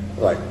 Yeah.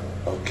 Like,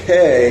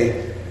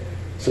 okay,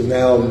 so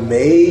now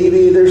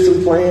maybe there's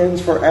some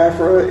plans for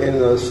Aphra in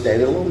a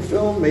standalone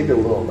film, maybe a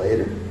little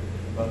later.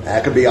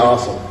 That could be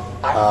awesome.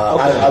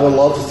 I would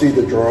love to see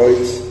the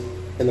droids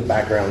in the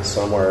background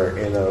somewhere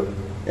in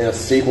a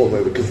sequel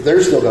movie, because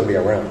they're still going to be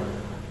around.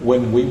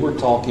 When we were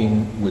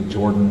talking with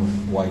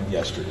Jordan White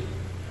yesterday,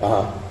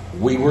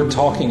 we were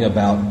talking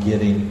about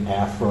getting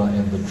Aphra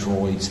and the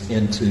droids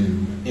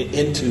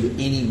into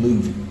any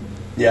movie.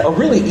 Yeah. Or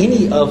really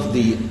any of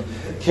the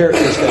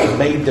characters that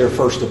made their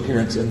first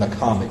appearance in the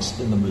comics,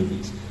 in the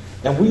movies.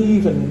 And we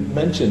even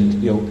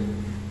mentioned,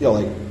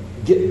 like,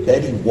 get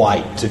Betty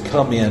White to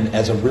come in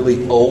as a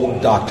really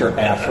old Dr.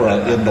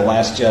 Aphra in The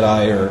Last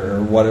Jedi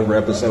or whatever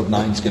episode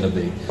 9's going to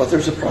be. But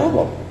there's a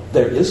problem.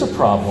 There is a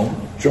problem.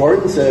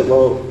 Jordan said,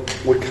 well,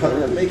 we're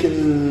kind of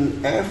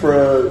making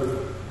Aphra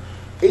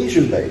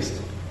Asian-based.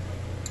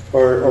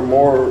 Or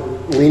more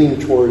leaning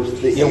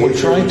towards the Asian, we're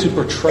trying to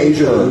portray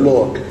Asian her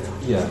look,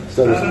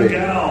 so to speak.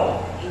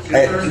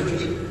 Hey.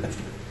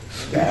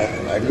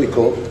 That'd be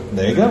cool.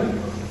 There you go.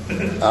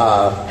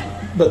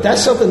 But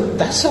that's something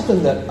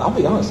that, I'll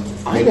be honest,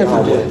 I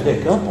never did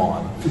pick up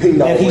on.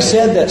 And he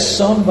said that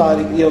some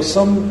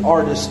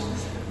artists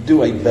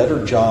do a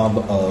better job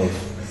of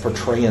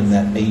portraying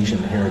that Asian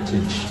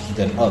heritage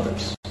than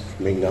others.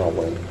 Ming-Na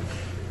Wen.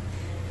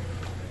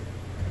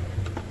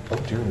 Oh,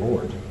 dear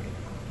Lord.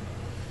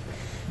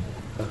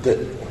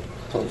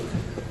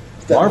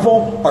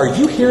 Marvel, are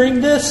you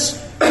hearing this?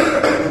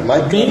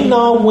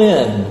 Ming-Na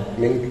Wen.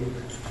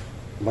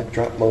 Mic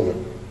drop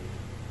moment.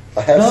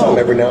 I have some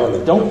every now and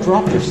then. Don't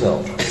drop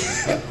yourself.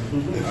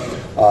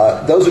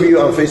 Those of you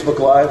on Facebook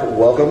Live,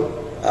 welcome.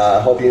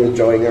 Hope you're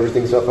enjoying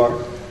everything so far.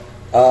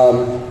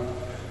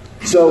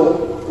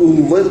 So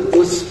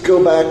let's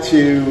go back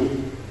to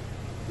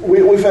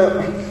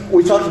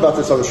we talked about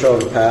this on the show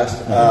in the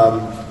past.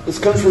 This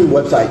comes from the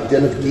website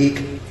Den of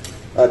Geek.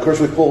 Of course,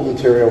 we pulled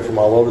material from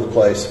all over the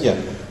place. Yeah.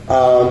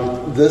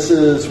 This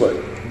is what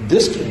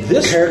this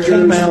characters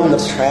came out from the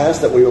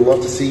past that we would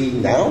love to see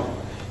now.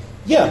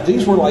 Yeah,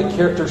 these were like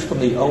characters from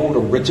the old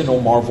original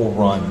Marvel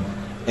run.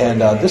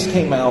 And this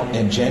came out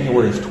in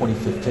January of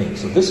 2015.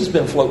 So this has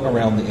been floating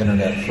around the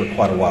internet for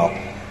quite a while.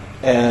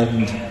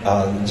 And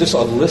just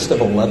a list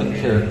of 11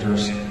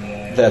 characters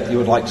that you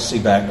would like to see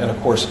back. And of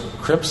course,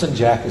 Crimson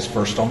Jack is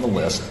first on the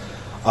list.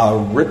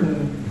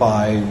 Written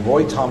by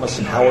Roy Thomas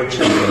and Howard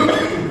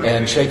Chaykin.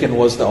 And Chaykin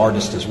was the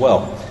artist as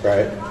well.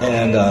 Right.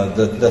 And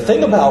the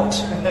thing about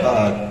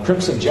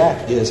Crimson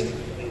Jack is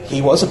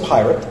he was a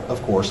pirate,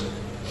 of course.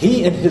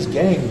 He and his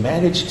gang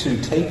managed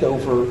to take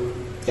over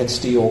and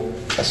steal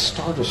a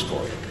Star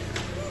Destroyer.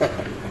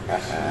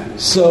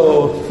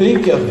 So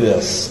think of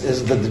this,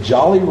 is the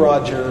Jolly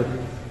Roger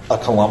a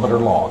kilometer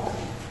long?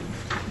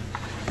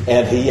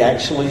 And they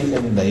actually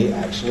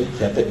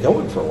kept it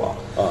going for a while.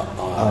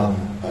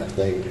 I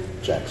think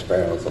Jack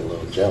Sparrow's a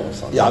little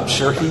jealous on that. I'm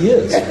sure he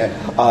is.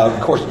 Of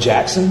course,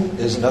 Jackson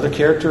is another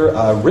character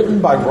written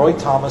by Roy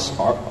Thomas.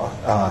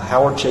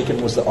 Howard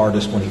Chaykin was the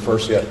artist when he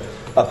first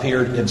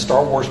appeared in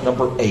Star Wars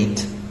number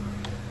 8.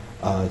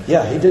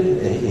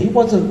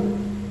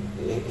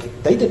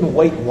 They didn't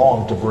wait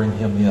long to bring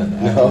him in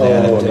after the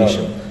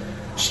adaptation. No.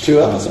 Just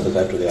 2 episodes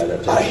after the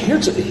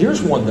adaptation.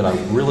 Here's one that I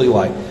really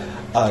like.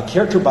 A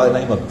character by the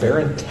name of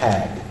Baron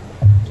Tagg.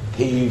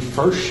 He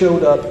first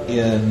showed up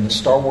in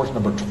Star Wars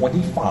number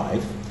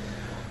 25,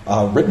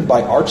 written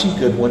by Archie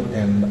Goodwin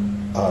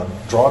and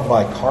drawn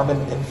by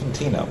Carmen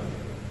Infantino.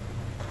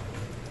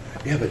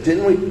 Yeah, but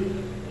didn't we...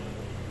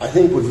 I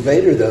think with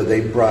Vader, though,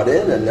 they brought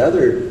in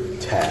another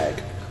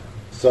Tag.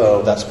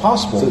 So that's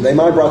possible. So they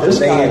might have brought this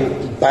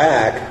name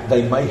back.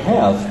 They may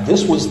have.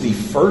 This was the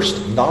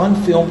first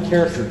non-film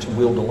character to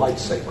wield a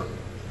lightsaber.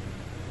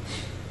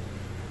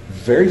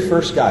 Very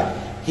first guy.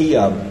 He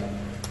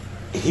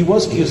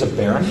was a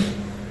Baron.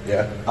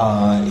 Yeah.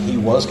 He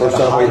was first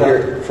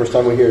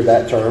time we hear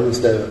that term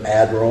instead of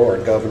Admiral or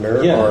Governor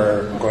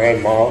or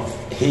Grand Moff.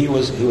 He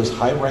was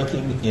high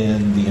ranking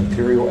in the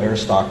Imperial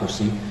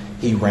aristocracy.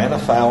 He ran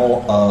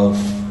afoul of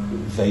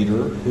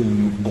Vader,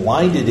 who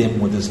blinded him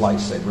with his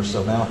lightsaber.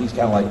 So now he's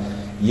kind of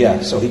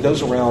like, so he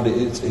goes around.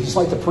 He's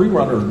like the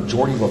pre-runner of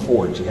Geordi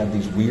LaForge. He had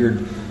these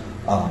weird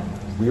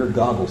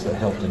goggles that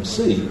helped him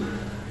see.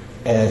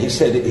 And he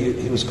said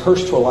he was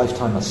cursed to a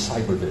lifetime of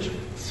cyber vision.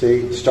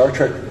 See, Star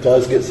Trek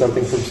does get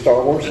something from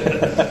Star Wars.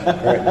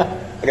 Right.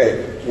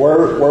 Okay,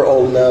 we're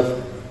old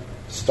enough.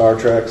 Star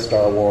Trek,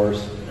 Star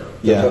Wars.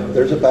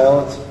 There's a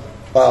balance.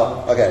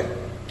 Well, okay.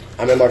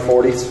 I'm in my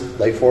 40s,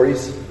 late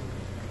 40s.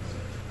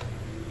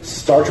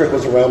 Star Trek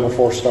was around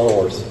before Star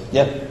Wars.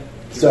 Yeah.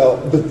 So,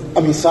 but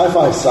I mean,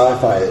 sci-fi is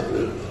sci-fi.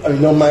 I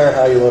mean, no matter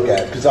how you look at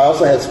it. Because I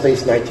also had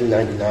Space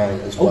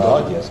 1999 as well.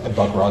 Oh, God, yes. And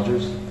Buck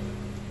Rogers.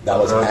 That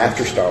was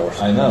after Star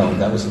Wars. I know.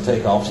 That was the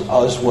takeoff.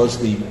 This was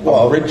the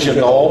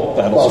original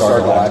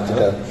Battlestar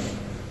Galactica.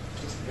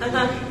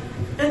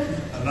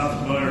 I'm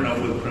not familiar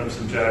enough with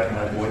Crimson Jack and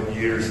like what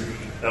years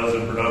that was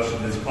in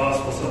production. Is it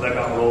possible some of that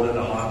got rolled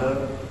into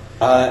Honda?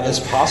 It's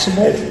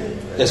possible.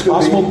 It's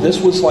possible this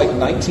was like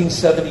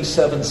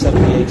 1977,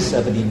 78,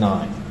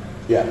 79.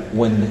 Yeah.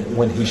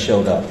 When he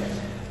showed up.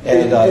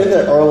 In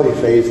the early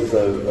phases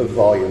of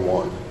Volume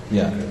 1.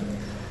 Yeah.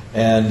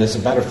 And as a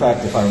matter of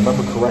fact, if I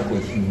remember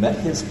correctly, he met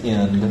his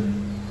end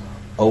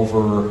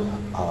over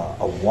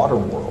a water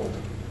world.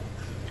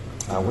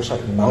 I wish I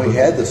could remember. Oh, he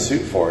had the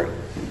suit for it.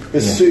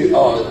 His suit,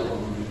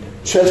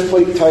 chest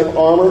plate type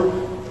armor,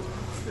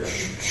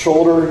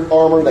 shoulder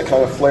armor that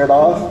kind of flared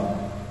off,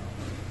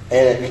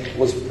 and it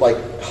was like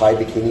high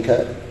bikini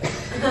cut.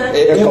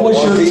 It was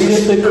your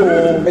typical,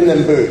 and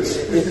then boots.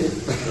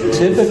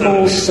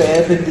 Typical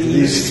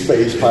 70s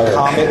space pirate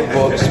comic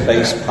book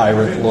space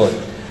pirate look.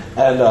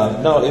 And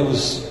no, it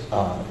was.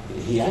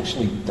 He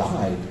actually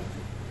died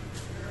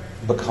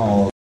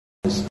because.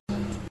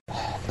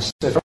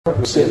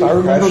 If I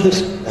remember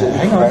this,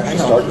 hang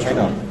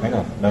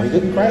on. No, he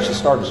didn't crash the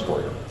Star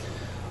Destroyer.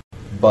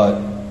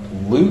 But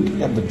Luke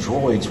and the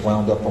droids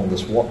wound up on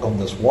this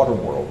water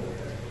world.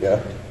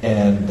 Yeah.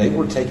 And they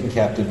were taken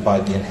captive by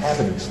the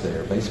inhabitants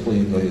there,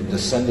 basically the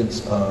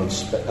descendants of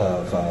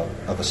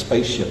a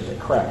spaceship that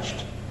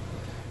crashed.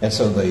 And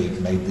so they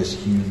made this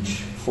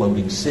huge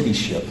floating city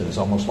ship that is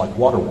almost like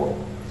Waterworld.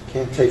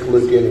 Can't take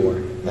Luke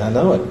anywhere. I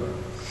know it.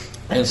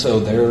 And so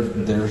their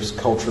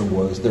culture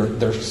was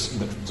they're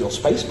still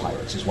space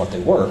pirates is what they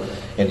were.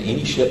 And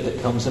any ship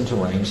that comes into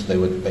range, they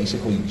would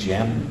basically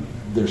jam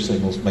their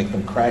signals, make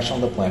them crash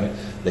on the planet.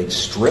 They'd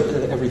strip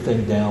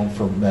everything down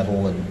for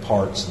metal and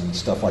parts and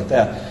stuff like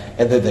that,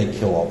 and then they'd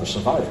kill all the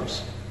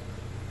survivors.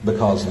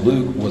 Because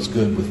Luke was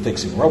good with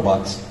fixing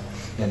robots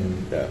and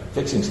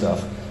fixing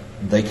stuff,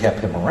 they kept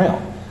him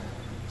around.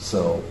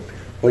 So,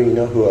 well, you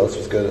know who else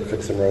was good at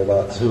fixing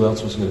robots? Who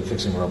else was good at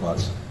fixing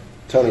robots?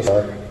 Tony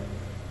Stark.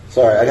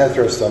 Sorry, I got to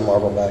throw some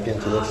Marvel back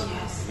into this.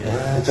 Yes.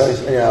 And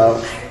Tony's,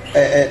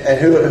 and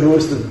who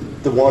was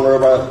the one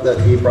robot that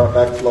he brought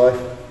back to life?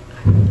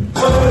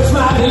 Earth's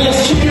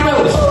mightiest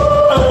heroes!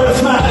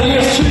 Earth's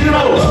mightiest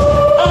heroes!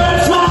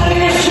 Earth's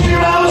mightiest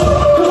heroes!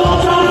 'Cause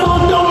Ultron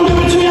Fun don't give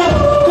it to you!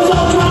 'Cause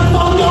Ultron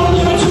Fun don't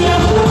give it to you!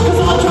 'Cause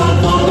Ultron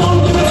Fun don't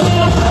give it to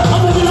you!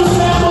 I'm the little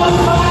Samuel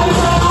fighting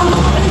sound!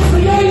 It's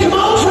the age of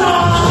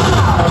Ultron!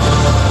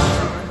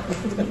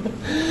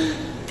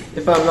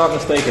 If I'm not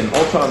mistaken,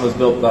 Ultron was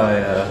built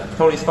by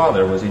Tony's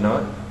father, was he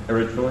not,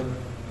 originally?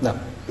 No.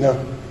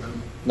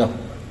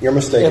 You're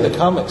mistaken. In the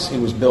comics, he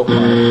was built by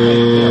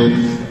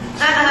him.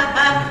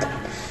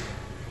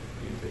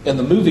 In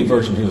the movie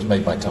version, he was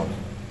made by Tony.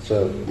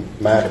 So,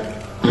 Matt.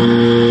 I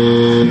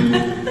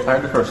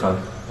heard the first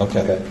time.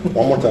 Okay.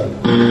 One more time.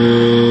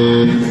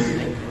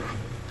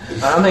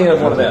 I'm thinking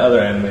of one of the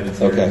other animated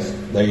series. Okay,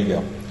 there you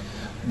go.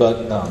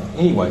 But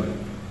anyway,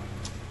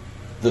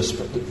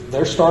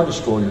 their Star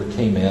Destroyer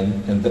came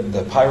in, and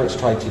the pirates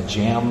tried to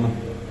jam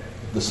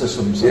the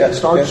systems of the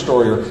Star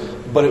Destroyer,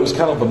 but it was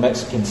kind of a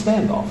Mexican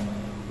standoff.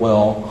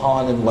 Well,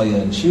 Han and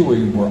Leia and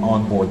Chewie were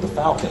on board the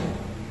Falcon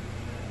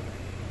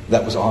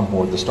that was on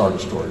board the Star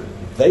Destroyer.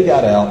 They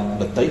got out,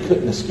 but they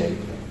couldn't escape.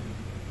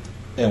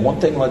 And one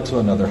thing led to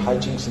another.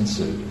 Hijinks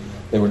ensued.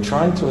 They were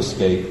trying to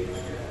escape,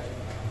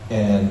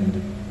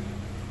 and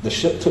the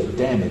ship took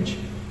damage.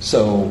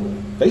 So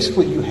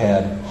basically you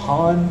had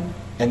Han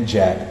and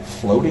Jack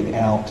floating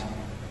out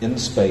in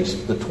space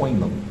between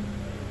them.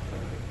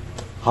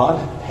 Han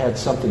had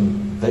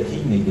something that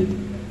he needed.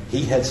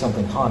 He had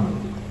something Han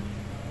needed.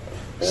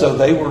 So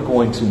they were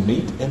going to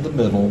meet in the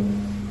middle,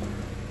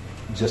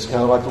 just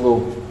kind of like a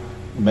little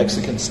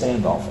Mexican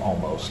standoff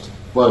almost.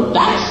 Well,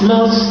 that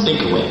smells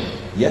stinkaway.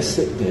 Yes,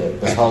 it did,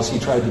 because he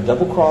tried to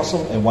double-cross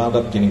them and wound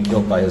up getting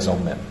killed by his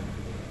own men.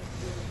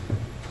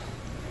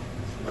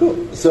 Cool.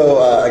 So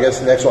I guess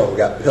the next one we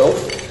got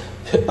Pilf.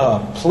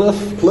 Pliff.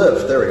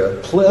 Pliff, there we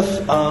go.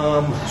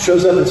 Pliff.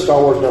 Shows up in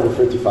Star Wars number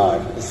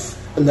 55. It's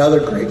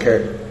another great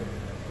character.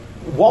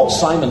 Walt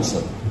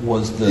Simonson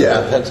was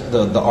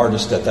the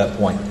artist at that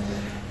point.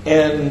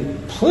 And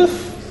Pliff,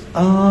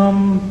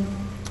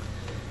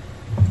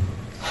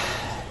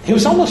 he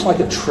was almost like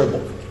a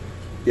Tribble.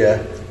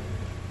 Yeah.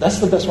 That's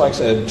the best way I can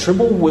say it.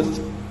 Tribble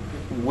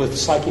with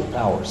psychic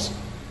powers.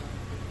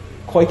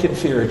 Quake and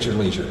fear at your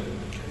leisure.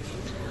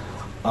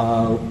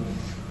 A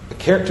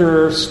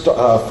character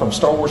from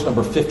Star Wars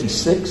number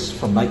 56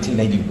 from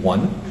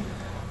 1981.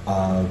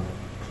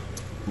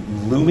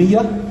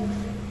 Lumia.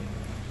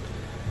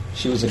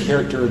 She was a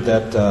character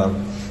that...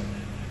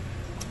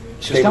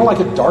 she was kind of like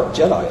a dark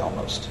Jedi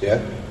almost.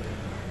 Yeah.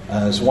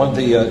 As one of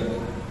the...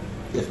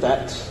 if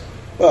that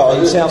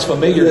sounds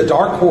familiar, the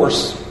Dark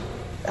Horse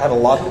had a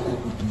lot...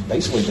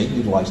 Basically, they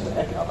utilized the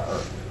heck out of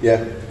her.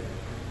 Yeah.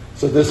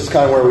 So this is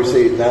kind of where we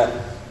see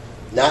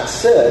not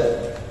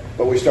Sith,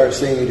 but we start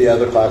seeing the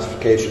other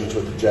classifications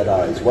with the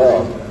Jedi as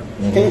well.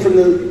 Mm-hmm. Came from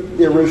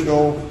the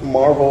original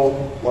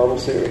Marvel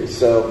series.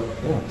 So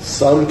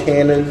some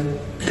canon,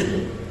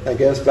 I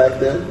guess, back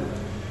then.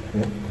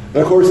 Yeah. And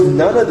of course,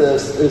 none of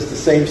this is the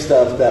same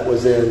stuff that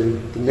was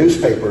in the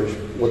newspapers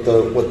with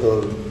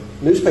the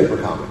newspaper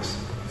comics.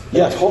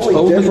 Yeah,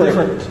 totally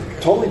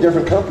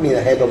different company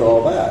that handled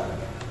all that.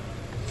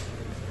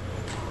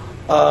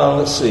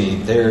 Let's see.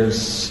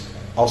 There's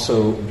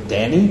Also,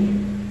 Dani,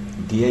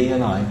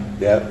 D-A-N-I.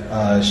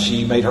 Yeah.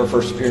 She made her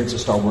first appearance in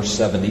Star Wars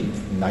 70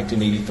 in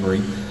 1983.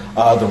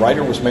 The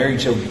writer was Mary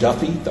Jo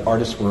Duffy. The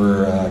artists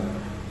were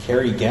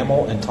Carrie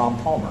Gamble and Tom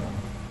Palmer.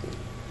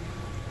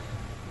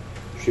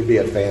 Should be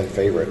a fan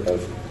favorite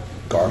of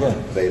Darth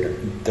Vader.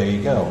 There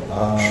you go.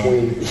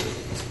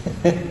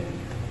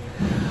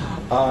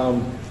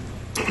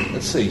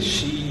 Let's see.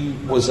 She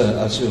was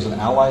an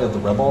ally of the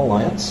Rebel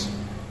Alliance,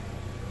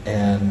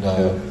 and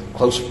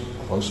close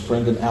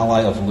friend and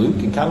ally of Luke,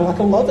 and kind of like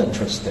a love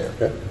interest there.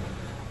 Okay.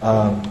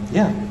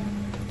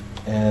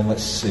 And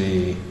let's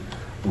see.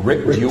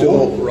 Rick Rick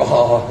Duel.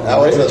 Duel. That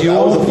was a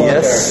fun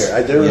character.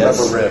 I do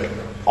remember Rick.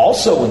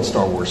 Also in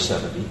Star Wars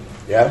 70.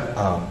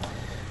 Yeah.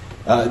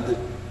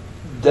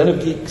 Den of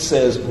Geek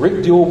says,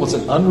 Rick Duel was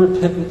an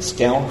unrepentant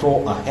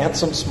scoundrel, a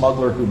handsome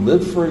smuggler who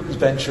lived for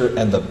adventure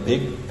and the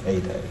big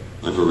payday.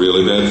 I have a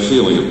really bad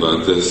feeling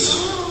about this.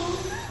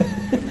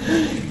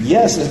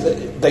 Yes,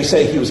 they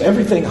say he was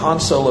everything Han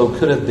Solo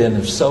could have been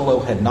if Solo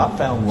had not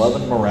found love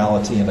and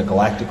morality in a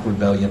galactic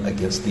rebellion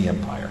against the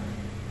Empire.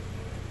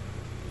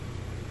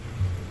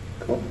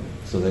 Cool.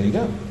 So there you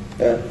go.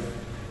 Yeah.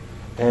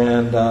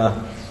 And,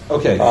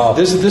 okay,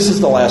 this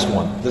is the last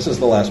one. This is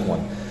the last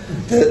one.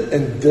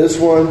 And this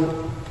one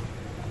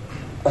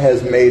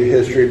has made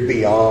history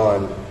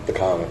beyond the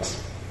comics.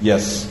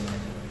 Yes.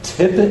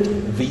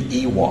 Tippett the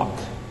Ewok,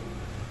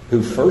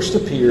 who first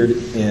appeared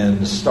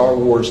in Star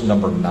Wars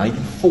number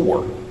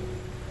 94.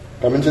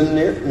 Coming to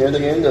near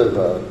the end of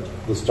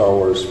the Star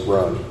Wars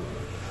run.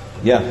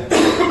 Yeah.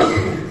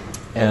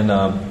 And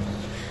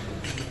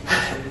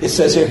it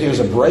says here he was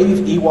a brave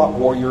Ewok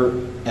warrior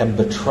and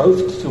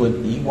betrothed to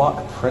an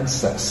Ewok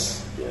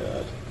princess.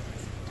 Yeah.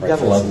 You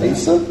gotta love that.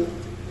 Lisa?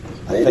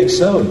 I think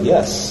so,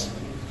 yes.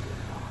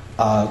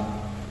 I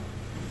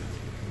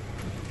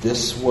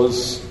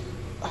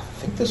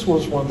think this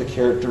was one of the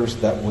characters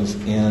that was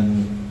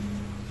in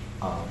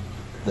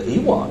the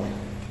Ewok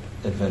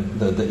event,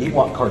 the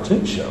Ewok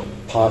cartoon show.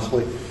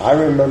 Possibly. I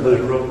remember. I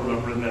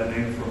remember that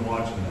name from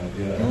watching that.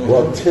 Yeah. Mm-hmm.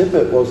 Well,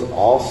 Tippett was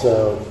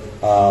also.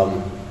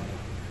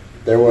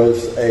 There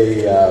was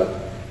a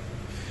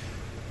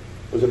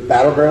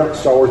Battleground,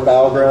 Star Wars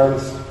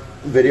Battlegrounds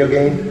video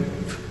game,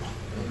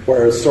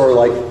 where it's sort of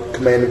like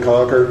Command and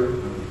Conquer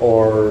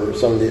or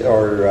some of the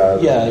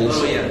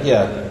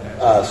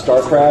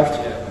StarCraft.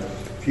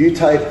 If you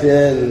typed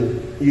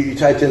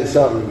in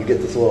something, you get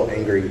this little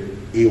angry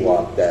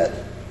Ewok that,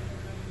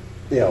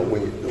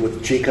 with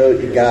the cheat code,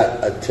 you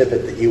got a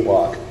Tippett the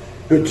Ewok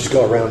who would just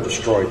go around and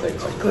destroy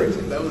things like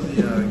crazy. That was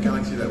the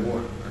Galaxy at War,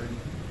 right?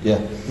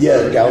 Yeah.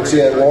 Yeah, Galaxy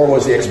at War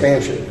was the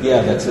expansion.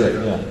 Yeah, that's it.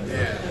 Yeah.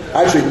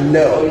 Actually,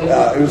 no.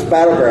 It was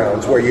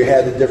Battlegrounds where you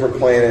had the different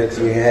planets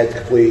and you had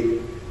to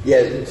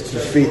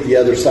defeat the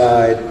other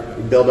side,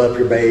 you build up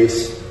your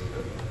base.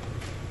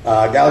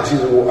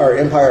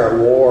 Empire at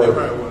War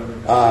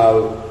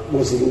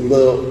was a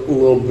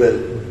little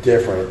bit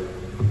different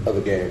of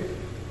a game.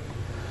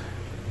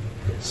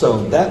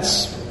 So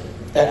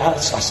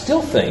I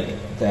still think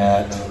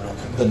that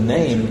the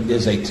name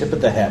is a tip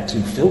of the hat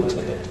to Phil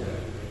Tippett.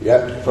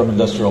 Yeah. From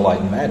Industrial Light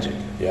and Magic.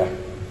 Yeah.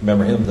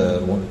 Remember him,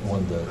 one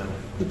of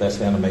the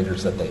best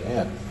animators that they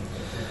had.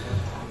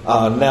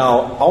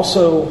 Now,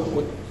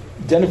 also,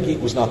 Den of Geek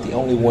was not the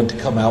only one to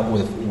come out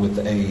with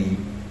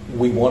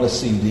we want to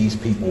see these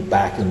people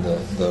back in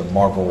the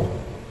Marvel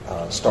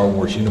Star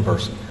Wars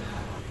universe.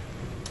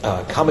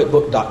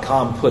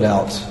 Comicbook.com put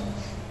out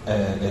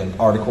an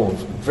article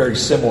very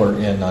similar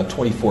in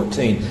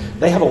 2014.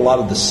 They have a lot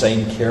of the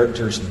same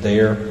characters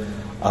there.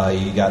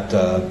 You got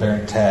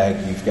Baron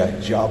Tag, you've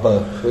got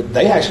Jabba.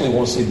 They actually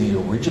want to see the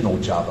original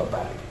Jabba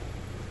back.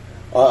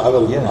 I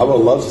would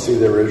love to see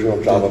the original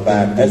Jabba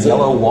back. The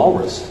Yellow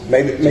Walrus.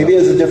 Maybe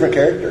as a different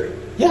character.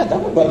 Yeah,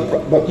 that would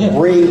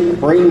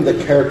bring the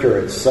character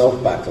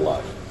itself back to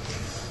life.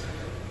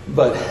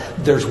 But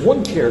there's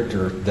one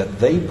character that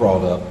they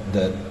brought up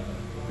that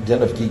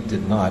Den of Geek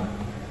did not.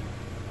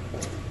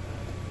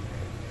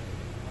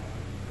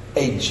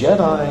 A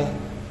Jedi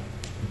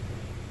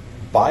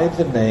by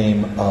the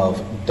name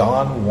of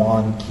Don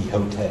Juan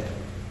Quixote.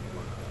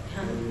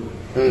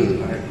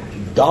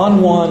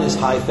 Don Juan is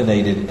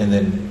hyphenated, and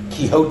then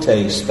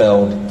Quixote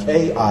spelled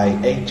Kihotay.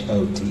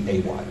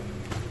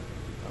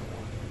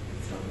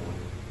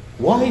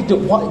 Why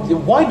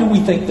do we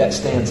think that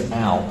stands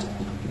out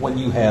when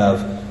you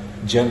have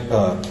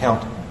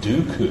Count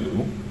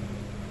Dooku,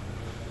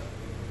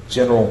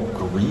 General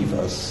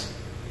Grievous?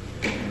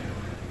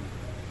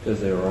 Because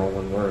they were all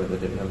one word. They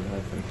didn't have a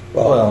hyphen.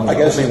 Well, I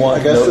guess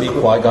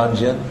Qui-Gon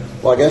Jinn.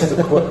 Well, I guess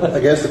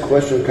the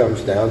question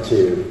comes down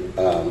to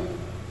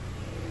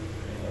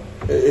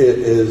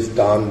is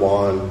Don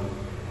Juan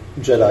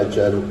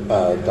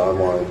Don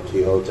Juan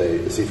Quixote?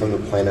 Is he from the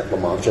planet La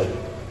Mancha?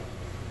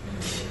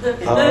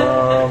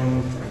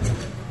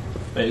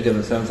 Maybe because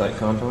it sounds like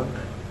Contour.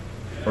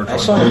 Or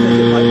Actually, I think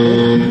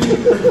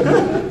it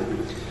might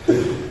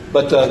be.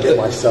 But get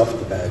myself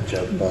the bad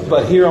joke.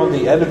 But here on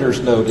the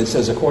editor's note, it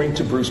says, according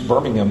to Bruce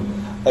Birmingham,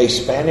 a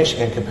Spanish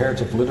and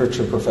comparative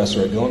literature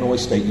professor at Illinois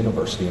State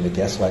University and a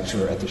guest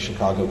lecturer at the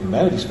Chicago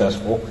Humanities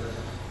Festival.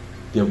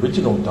 The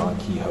original Don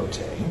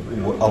Quixote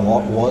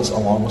was,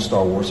 along with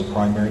Star Wars, a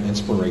primary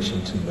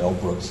inspiration to Mel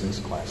Brooks'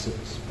 classic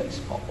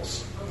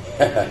Spaceballs.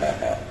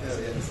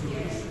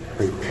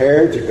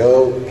 Prepare to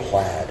go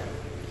plaid.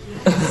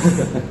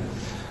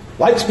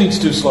 Light speed's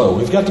too slow.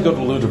 We've got to go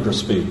to ludicrous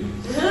speed.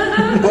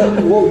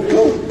 But we'll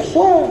go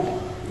plaid.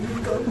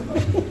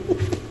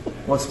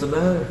 What's the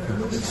matter?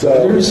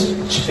 So,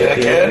 here's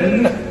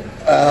chicken.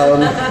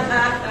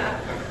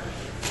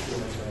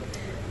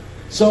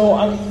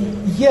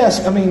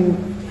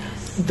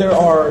 There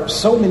are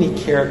so many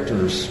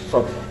characters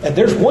and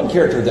there's one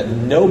character that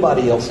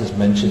nobody else has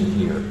mentioned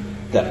here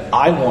that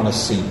I want to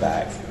see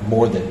back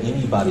more than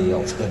anybody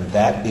else, and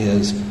that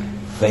is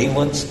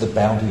Valance the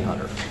Bounty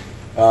Hunter.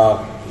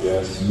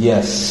 Yes.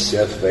 Yes.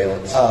 Yes,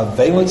 Valance.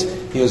 Valance,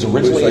 he was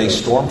originally a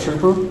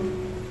stormtrooper,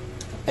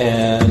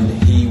 and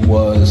he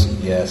was,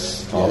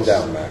 calm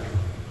down, Mac.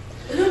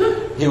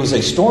 He was a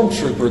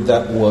stormtrooper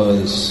that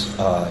was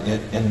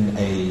in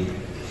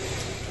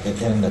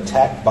an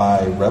attack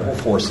by rebel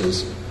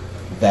forces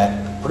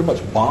that pretty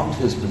much bombed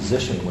his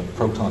position with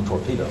proton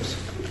torpedoes.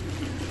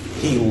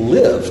 He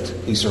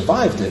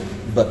survived it,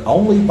 but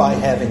only by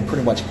having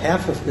pretty much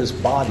half of his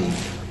body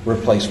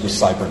replaced with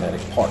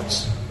cybernetic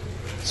parts.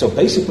 So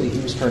basically, he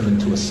was turned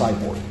into a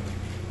cyborg.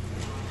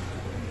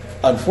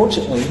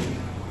 Unfortunately,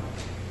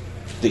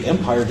 the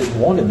Empire didn't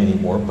want him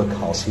anymore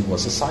because he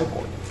was a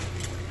cyborg.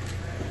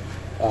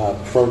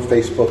 From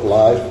Facebook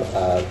Live,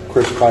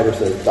 Chris Kreider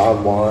says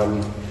Don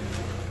Juan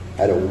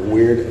had a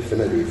weird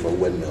affinity for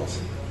windmills.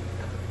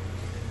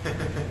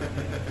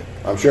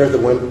 I'm sure if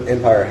the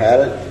Empire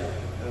had it,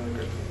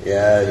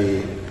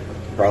 he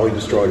probably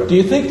destroyed them. Do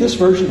you think this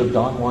version of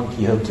Don Juan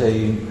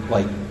Quixote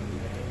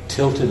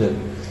tilted at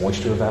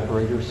moisture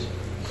evaporators?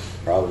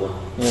 Probably.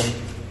 Yeah,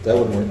 that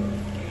would work.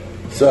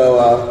 So,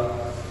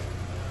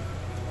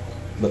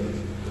 but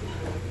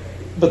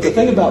the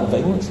thing about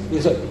Valance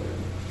is that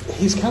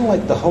he's kind of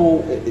like the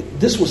whole.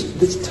 This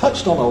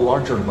touched on a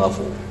larger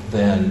level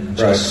than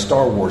just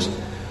Star Wars,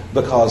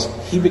 because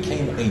he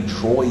became a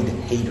droid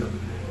hater.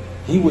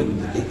 He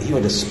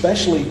would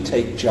especially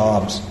take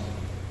jobs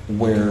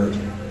where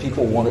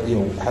people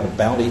had a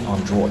bounty on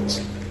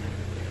droids,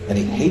 and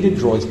he hated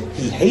droids.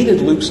 He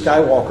hated Luke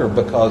Skywalker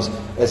because,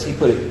 as he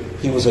put it,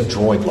 he was a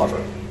droid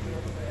lover.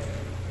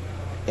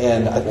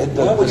 And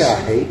what would I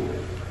hate?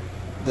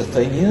 The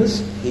thing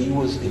is, he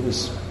was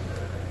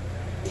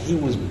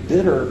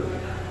bitter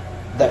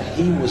that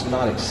he was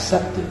not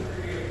accepted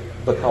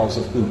because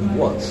of who he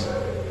was.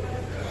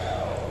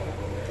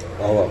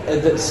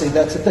 And that's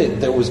the thing.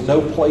 There was no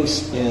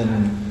place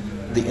in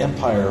the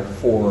Empire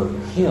for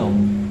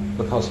him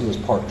because he was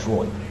part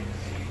droid.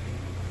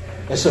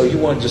 And so you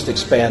want to just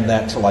expand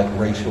that to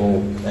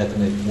racial,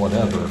 ethnic,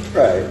 whatever.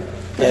 Right.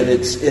 And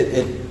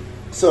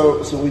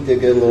So we did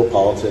get a little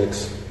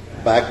politics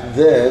back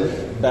then.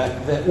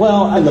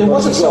 Well, it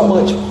wasn't so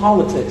much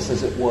politics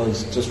as it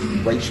was just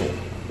racial.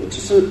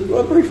 Just a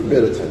brief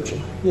bit of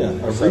tension. Yeah,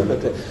 a brief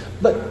bit.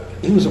 But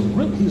he was a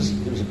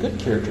good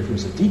character. He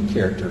was a deep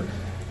character,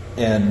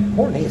 and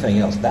more than anything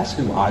else, that's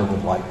who I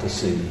would like to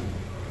see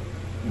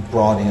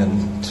brought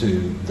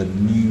into the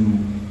new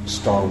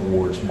Star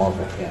Wars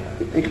Marvel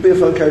canon. It could be a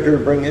fun character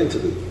to bring into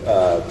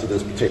to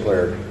this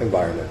particular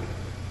environment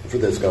for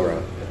this go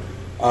round.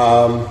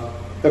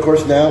 Of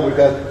course, now we've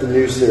got the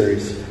new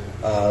series.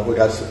 We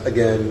got,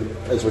 again,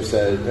 as we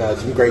said,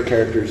 some great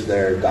characters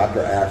there.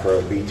 Dr.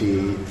 Aphra,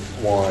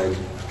 BT-1,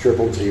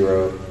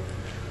 000.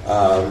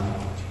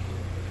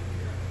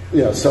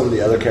 Some of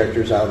the other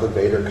characters out of the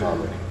Vader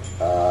comic.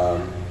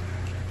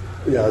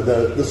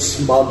 The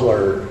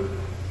smuggler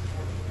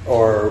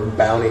or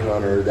bounty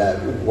hunter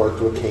that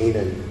worked with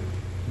Kanan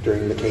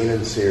during the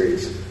Kanan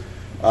series.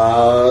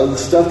 The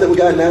stuff that we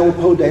got now with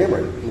Poe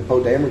Dameron, the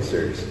Poe Dameron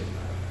series.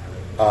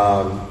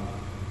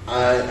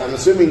 I'm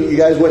assuming you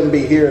guys wouldn't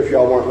be here if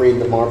y'all weren't reading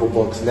the Marvel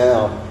books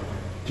now.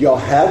 Do y'all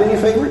have any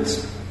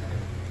favorites?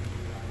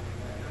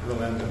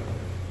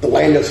 The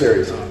Lando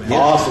series.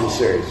 Awesome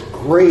series.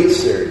 Great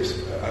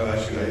series.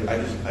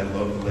 I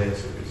love the Leia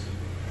series.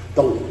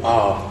 The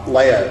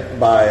Leia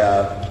by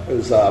it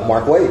was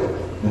Mark Waid.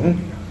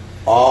 Mm-hmm.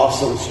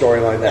 Awesome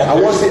storyline there. I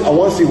want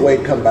to see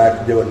Waid come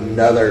back to do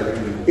either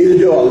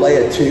do a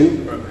Leia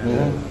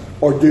 2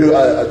 or do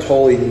a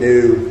totally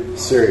new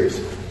series.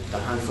 The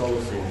Han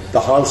Solo series. The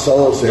Han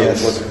Solo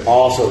series was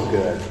also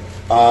good.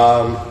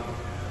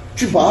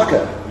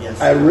 Chewbacca.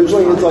 Yes. I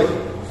originally was like,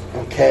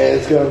 okay,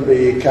 it's going to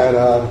be kind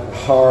of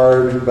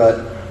hard,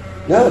 but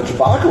no,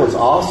 Chewbacca was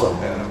awesome.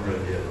 Yeah, I'm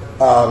really good.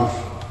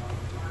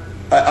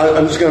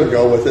 I'm just going to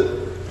go with it.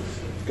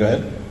 Go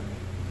ahead.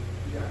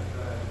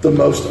 The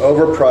most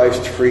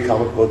overpriced free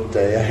comic book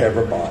day I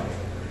ever bought.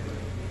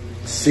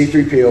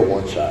 C-3PO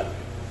one-shot.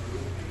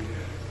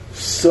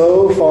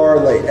 So far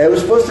late. It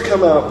was supposed to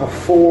come out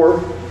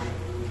before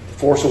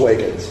Force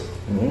Awakens.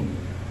 Mm-hmm.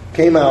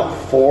 Came out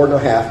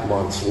 4.5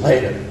 months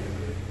later.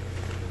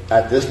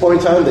 At this point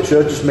in time, they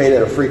should have just made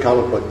it a free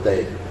comic book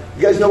day.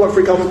 You guys know what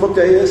Free Comic Book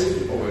Day is?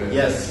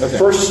 Yes. Okay.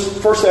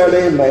 First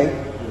Saturday in May.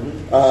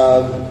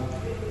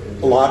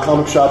 A lot of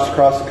comic shops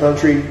across the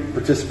country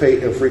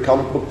participate in Free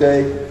Comic Book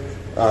Day.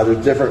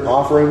 There's different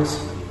offerings.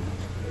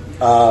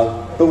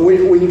 But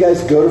when you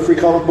guys go to Free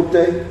Comic Book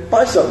Day,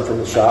 buy something from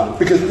the shop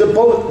because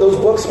those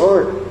books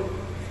aren't.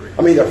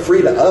 I mean, they're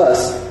free to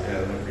us,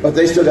 but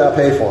they still got to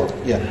pay for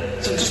them. Yeah.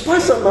 So just buy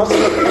something else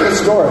in the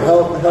store.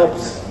 Help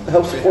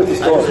support the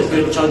store. That's a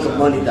good chunk of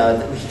money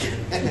that we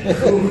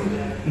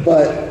can.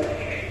 But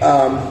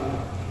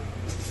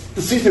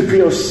the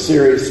C-3PO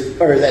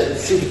series, or that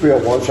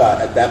C-3PO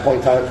one-shot at that point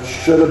in time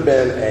should have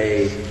been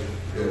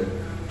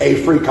a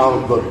Free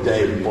Comic Book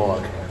Day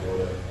book.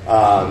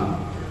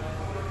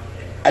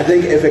 I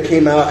think if it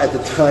came out at the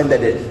time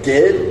that it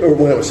did, or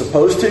when it was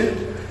supposed to,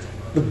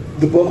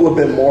 the book would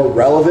have been more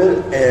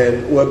relevant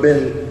and would have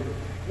been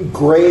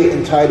great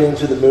and tied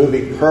into the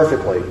movie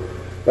perfectly.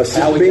 But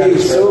since being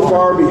so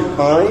far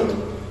behind, at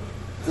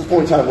this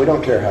point in time, we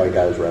don't care how he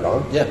got his red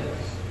on. Yeah.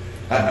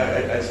 One of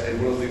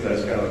the things that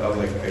I was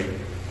like,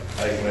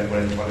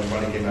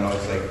 when it came out, I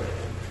was like,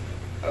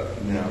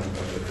 no.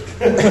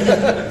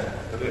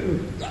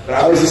 But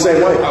I was the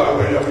same way. I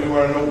really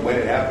want to know when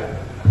it happened.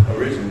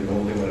 Originally, the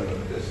whole thing went like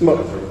this.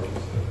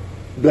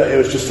 But it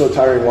was just so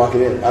tiring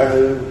walking in.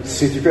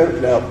 C-3PO?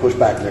 No, push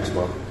back next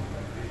month.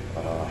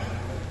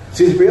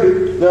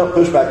 C-3PO? No,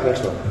 push back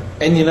next month.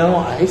 And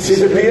I hate to say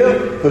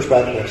C-3PO? Push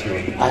back next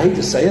month. I hate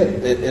to say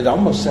it. It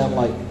almost sounded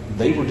like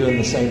they were doing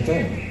the same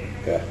thing.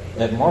 Okay.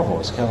 At Marvel,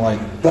 it's kind of like,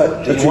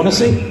 do you want to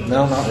see?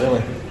 No, not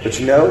really. But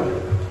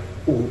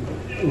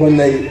when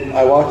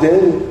I walked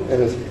in and it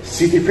was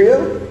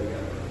C-3PO?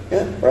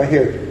 Yeah, right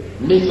here.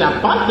 Mr.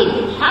 Bunting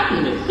is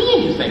happy to see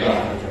you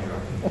again.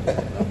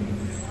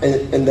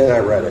 And then I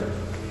read it.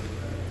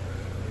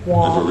 I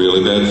have a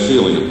really bad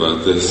feeling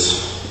about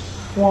this.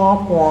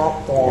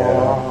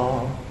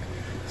 Yeah.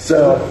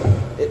 So,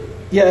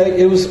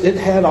 it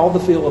had all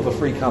the feel of a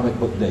Free Comic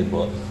Book Day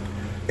book.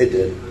 It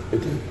did.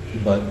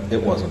 But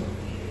it wasn't.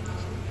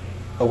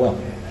 Oh well.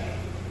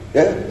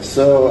 Yeah.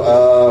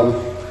 So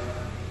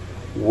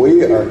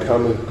we are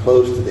coming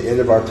close to the end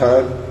of our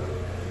time.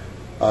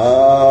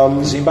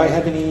 Does anybody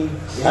have any?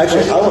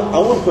 Actually, I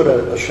want to put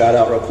a shout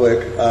out real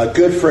quick.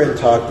 Good friend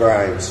Todd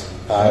Grimes.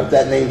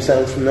 That name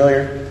sounds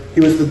familiar.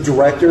 He was the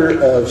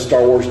director of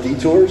Star Wars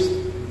Detours.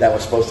 That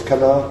was supposed to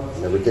come out,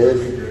 never did.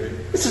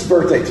 It's his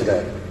birthday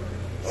today.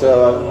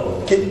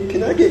 So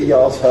can I get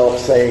y'all's help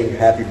saying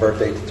happy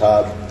birthday to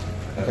Todd?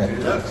 Okay.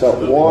 So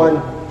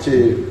 1,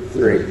 2,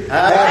 3.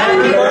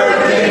 Happy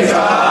birthday,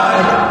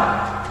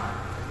 Todd!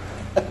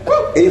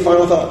 Any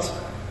final thoughts?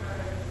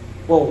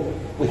 Well,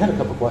 we had a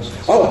couple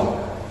questions. Oh,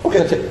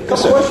 okay.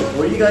 Couple questions.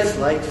 Would you guys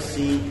like to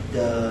see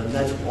the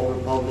Knights of the Old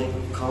Republic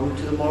come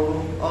to the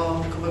Marvel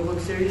comic book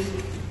series?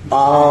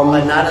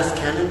 But not as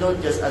canon though,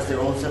 just as their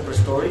own separate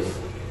stories?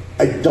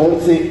 I don't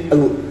think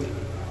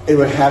it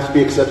would have to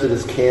be accepted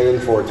as canon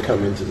for it to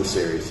come into the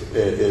series.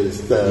 It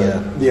is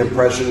the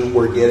impression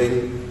we're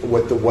getting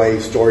with the way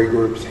story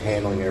groups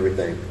handling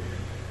everything.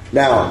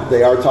 Now,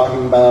 they are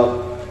talking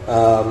about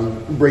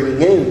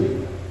bringing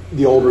in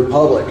the Old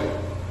Republic,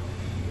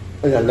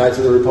 Knights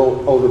of the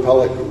Old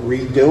Republic,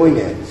 redoing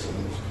it.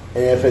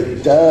 And if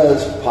it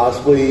does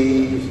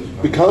possibly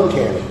become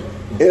canon.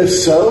 If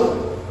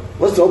so,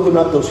 let's open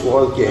up those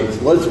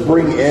floodgates. Let's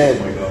bring in...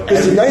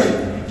 Because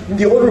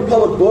the Old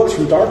Republic books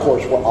from Dark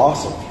Horse were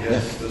awesome.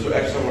 Yes, those are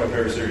actually some of my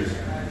favorite series.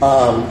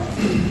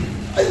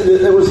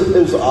 It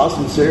was an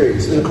awesome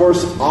series. And of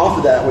course, off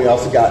of that, we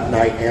also got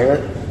Knight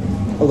Errant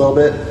a little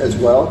bit as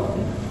well.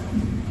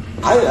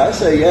 I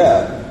say,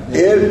 yeah.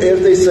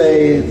 If they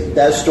say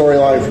that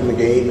storyline from the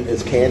game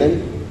is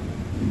canon,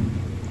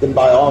 then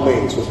by all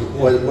means,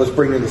 let's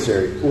bring in the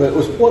series.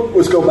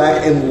 Let's go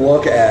back and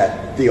look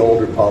at the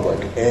Old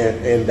Republic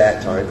and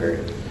that time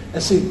period.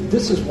 And see,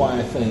 this is why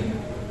I think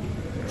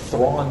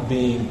Thrawn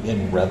being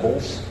in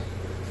Rebels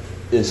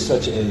is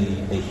such a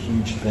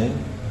huge thing,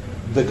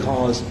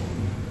 because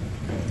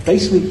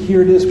basically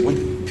here it is.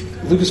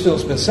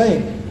 Lucasfilm's been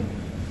saying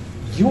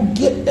you'll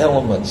get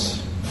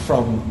elements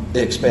from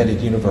the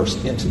expanded universe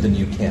into the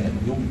new canon.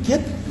 You'll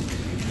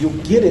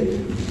get it.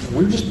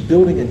 We're just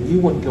building a new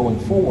one going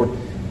forward,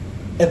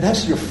 and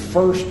that's your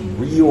first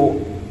real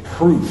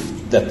proof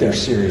that they're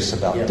serious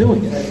about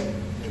doing it.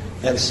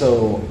 And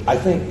so I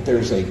think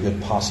there's a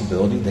good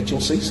possibility that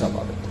you'll see some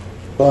of it.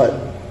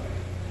 But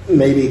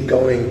maybe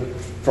going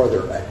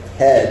further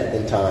ahead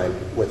in time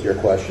with your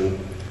question,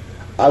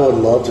 I would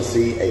love to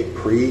see a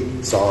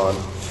pre-Zahn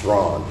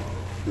Thrawn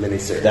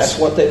miniseries. That's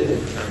what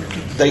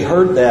they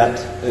heard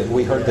that.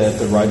 We heard that at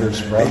the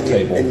Writers'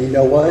 Roundtable. And you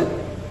know what?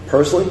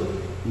 Personally,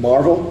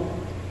 Marvel,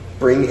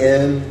 bring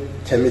in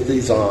Timothy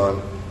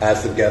Zahn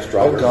as the guest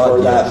writer for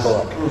that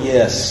book.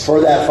 Yes. For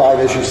that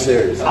 5-issue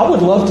series. I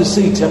would love to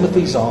see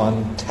Timothy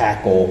Zahn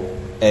tackle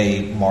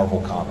a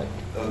Marvel comic.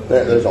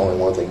 There's only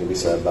one thing to be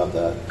said about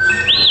that.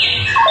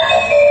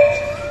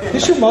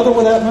 Is your mother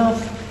with that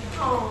mouth?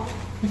 Oh.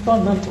 You've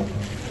gone mental.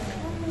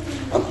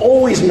 I'm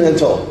always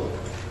mental.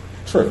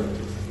 True.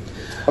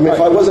 I mean,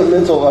 if I wasn't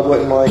mental, I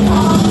wouldn't like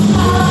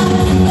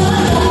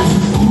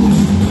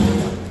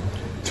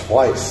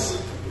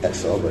twice at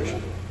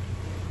Celebration.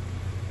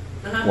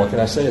 What can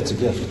I say? It's a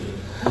gift.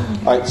 All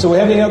right, so we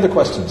have any other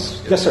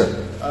questions? Yes, sir.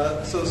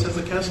 So since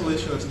the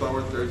cancellation of Star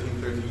Wars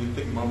 1313, you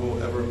think Marvel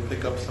will ever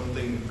pick up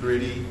something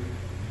gritty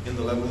in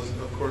the levels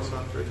of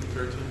Coruscant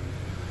 1313?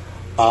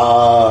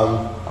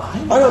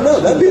 I don't know.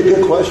 That'd be a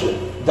good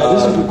question. That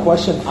is a good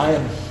question. I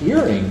am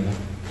hearing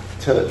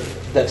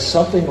that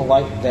something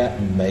like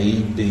that may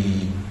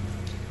be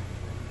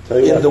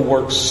in the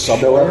works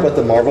somewhere. Show up at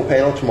the Marvel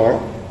panel tomorrow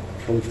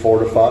from 4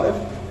 to 5.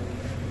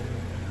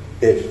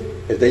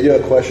 If they do a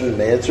question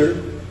and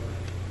answer,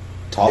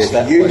 ask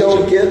that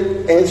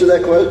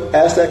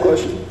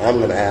question, I'm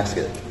going to ask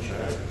it.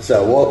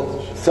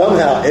 So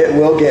somehow it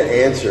will get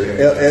answered.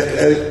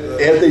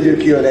 If they do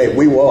Q&A,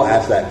 we will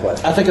ask that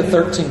question. I think a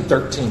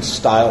 1313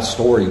 style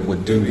story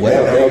would do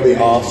well. Yeah, that would be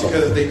awesome.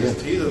 Because they just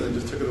teased it and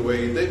just took it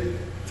away. It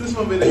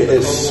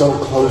is so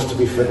close to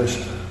be finished.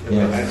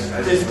 Yeah.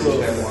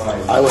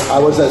 I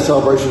was at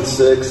Celebration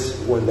 6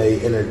 when they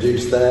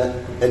introduced that,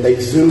 and they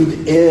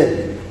zoomed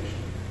in.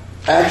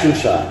 Action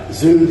shot.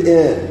 Zoomed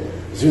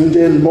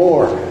in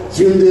more.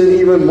 Zoomed in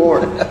even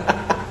more.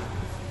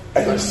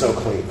 And it was so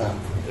clean.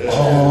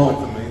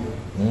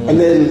 And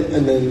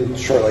then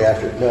shortly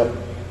after, nope,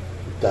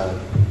 done.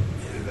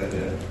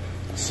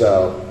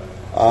 So,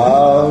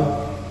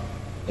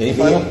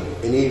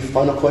 any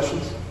final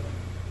questions?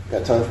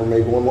 Got time for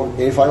maybe one more?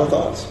 Any final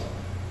thoughts?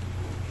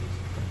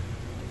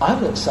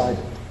 I'm excited.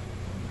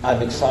 I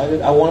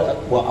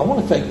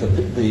want to thank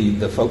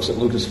the folks at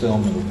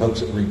Lucasfilm and the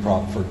folks at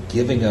Reprop for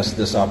giving us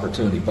this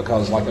opportunity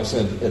because, like I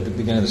said at the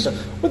beginning of the show,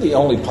 we're the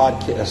only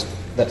podcast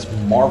that's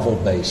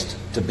Marvel-based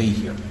to be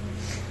here.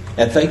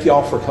 And thank you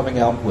all for coming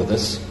out with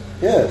us.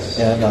 Yes.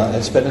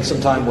 And spending some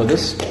time with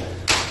us.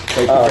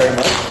 Thank you very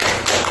much.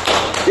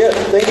 Yeah,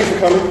 thank you for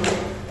coming.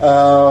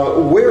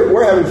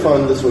 We're having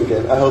fun this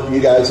weekend. I hope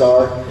you guys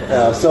are.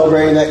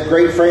 Celebrating that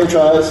great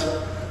franchise,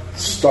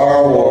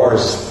 Star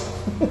Wars.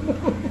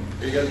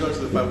 Are you guys going to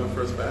the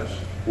 501st Bash?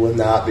 Will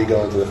not be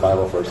going to the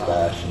 501st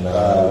Bash,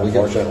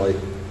 unfortunately.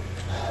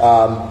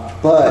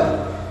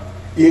 But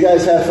you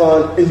guys have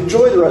fun.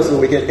 Enjoy the rest of the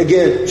weekend.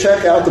 Again,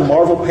 check out the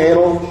Marvel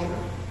panel.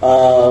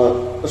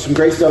 Some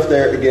great stuff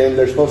there. Again,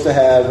 they're supposed to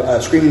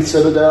have Screaming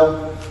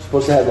Citadel.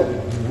 Supposed to have a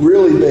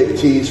really big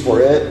tease for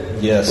it.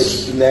 Yes. Which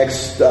is the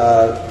next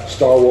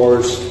Star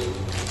Wars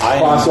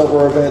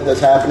crossover event that's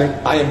happening.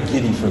 I am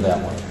giddy for that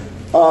one.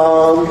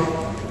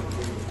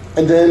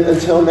 And then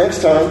until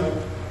next time,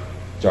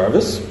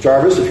 Jarvis,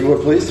 if you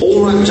would please.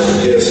 All wrapped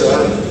up here,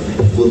 sir.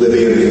 Will there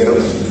be anything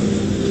else?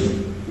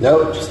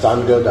 Nope, just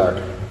time to go dark.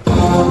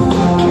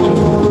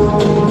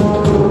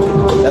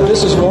 Now,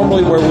 this is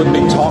normally where we'd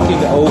be talking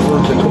over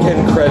the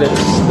end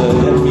credits, the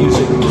end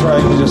music, and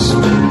trying to just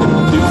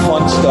do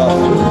fun stuff.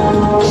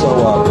 So,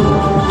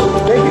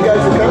 thank you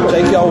guys for coming.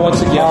 Thank y'all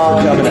once again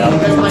for coming out.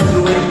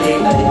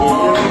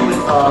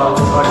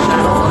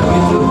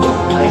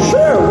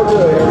 Sure, we'll do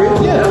it, Harry.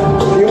 Yeah.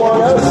 You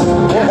want us?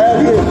 We'll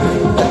have you.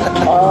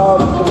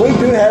 We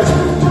do have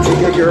to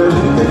get your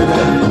internet.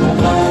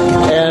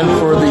 And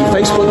for the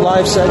Facebook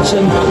Live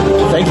section,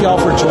 thank you all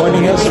for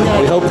joining us.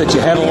 We hope that you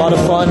had a lot of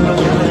fun.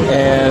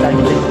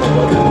 And,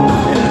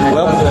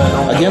 well,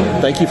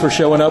 again, thank you for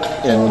showing up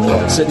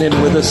and sitting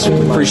in with us.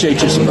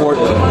 Appreciate your support.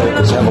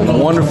 Have a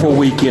wonderful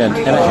weekend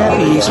and a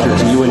happy Easter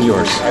to you and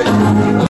yours.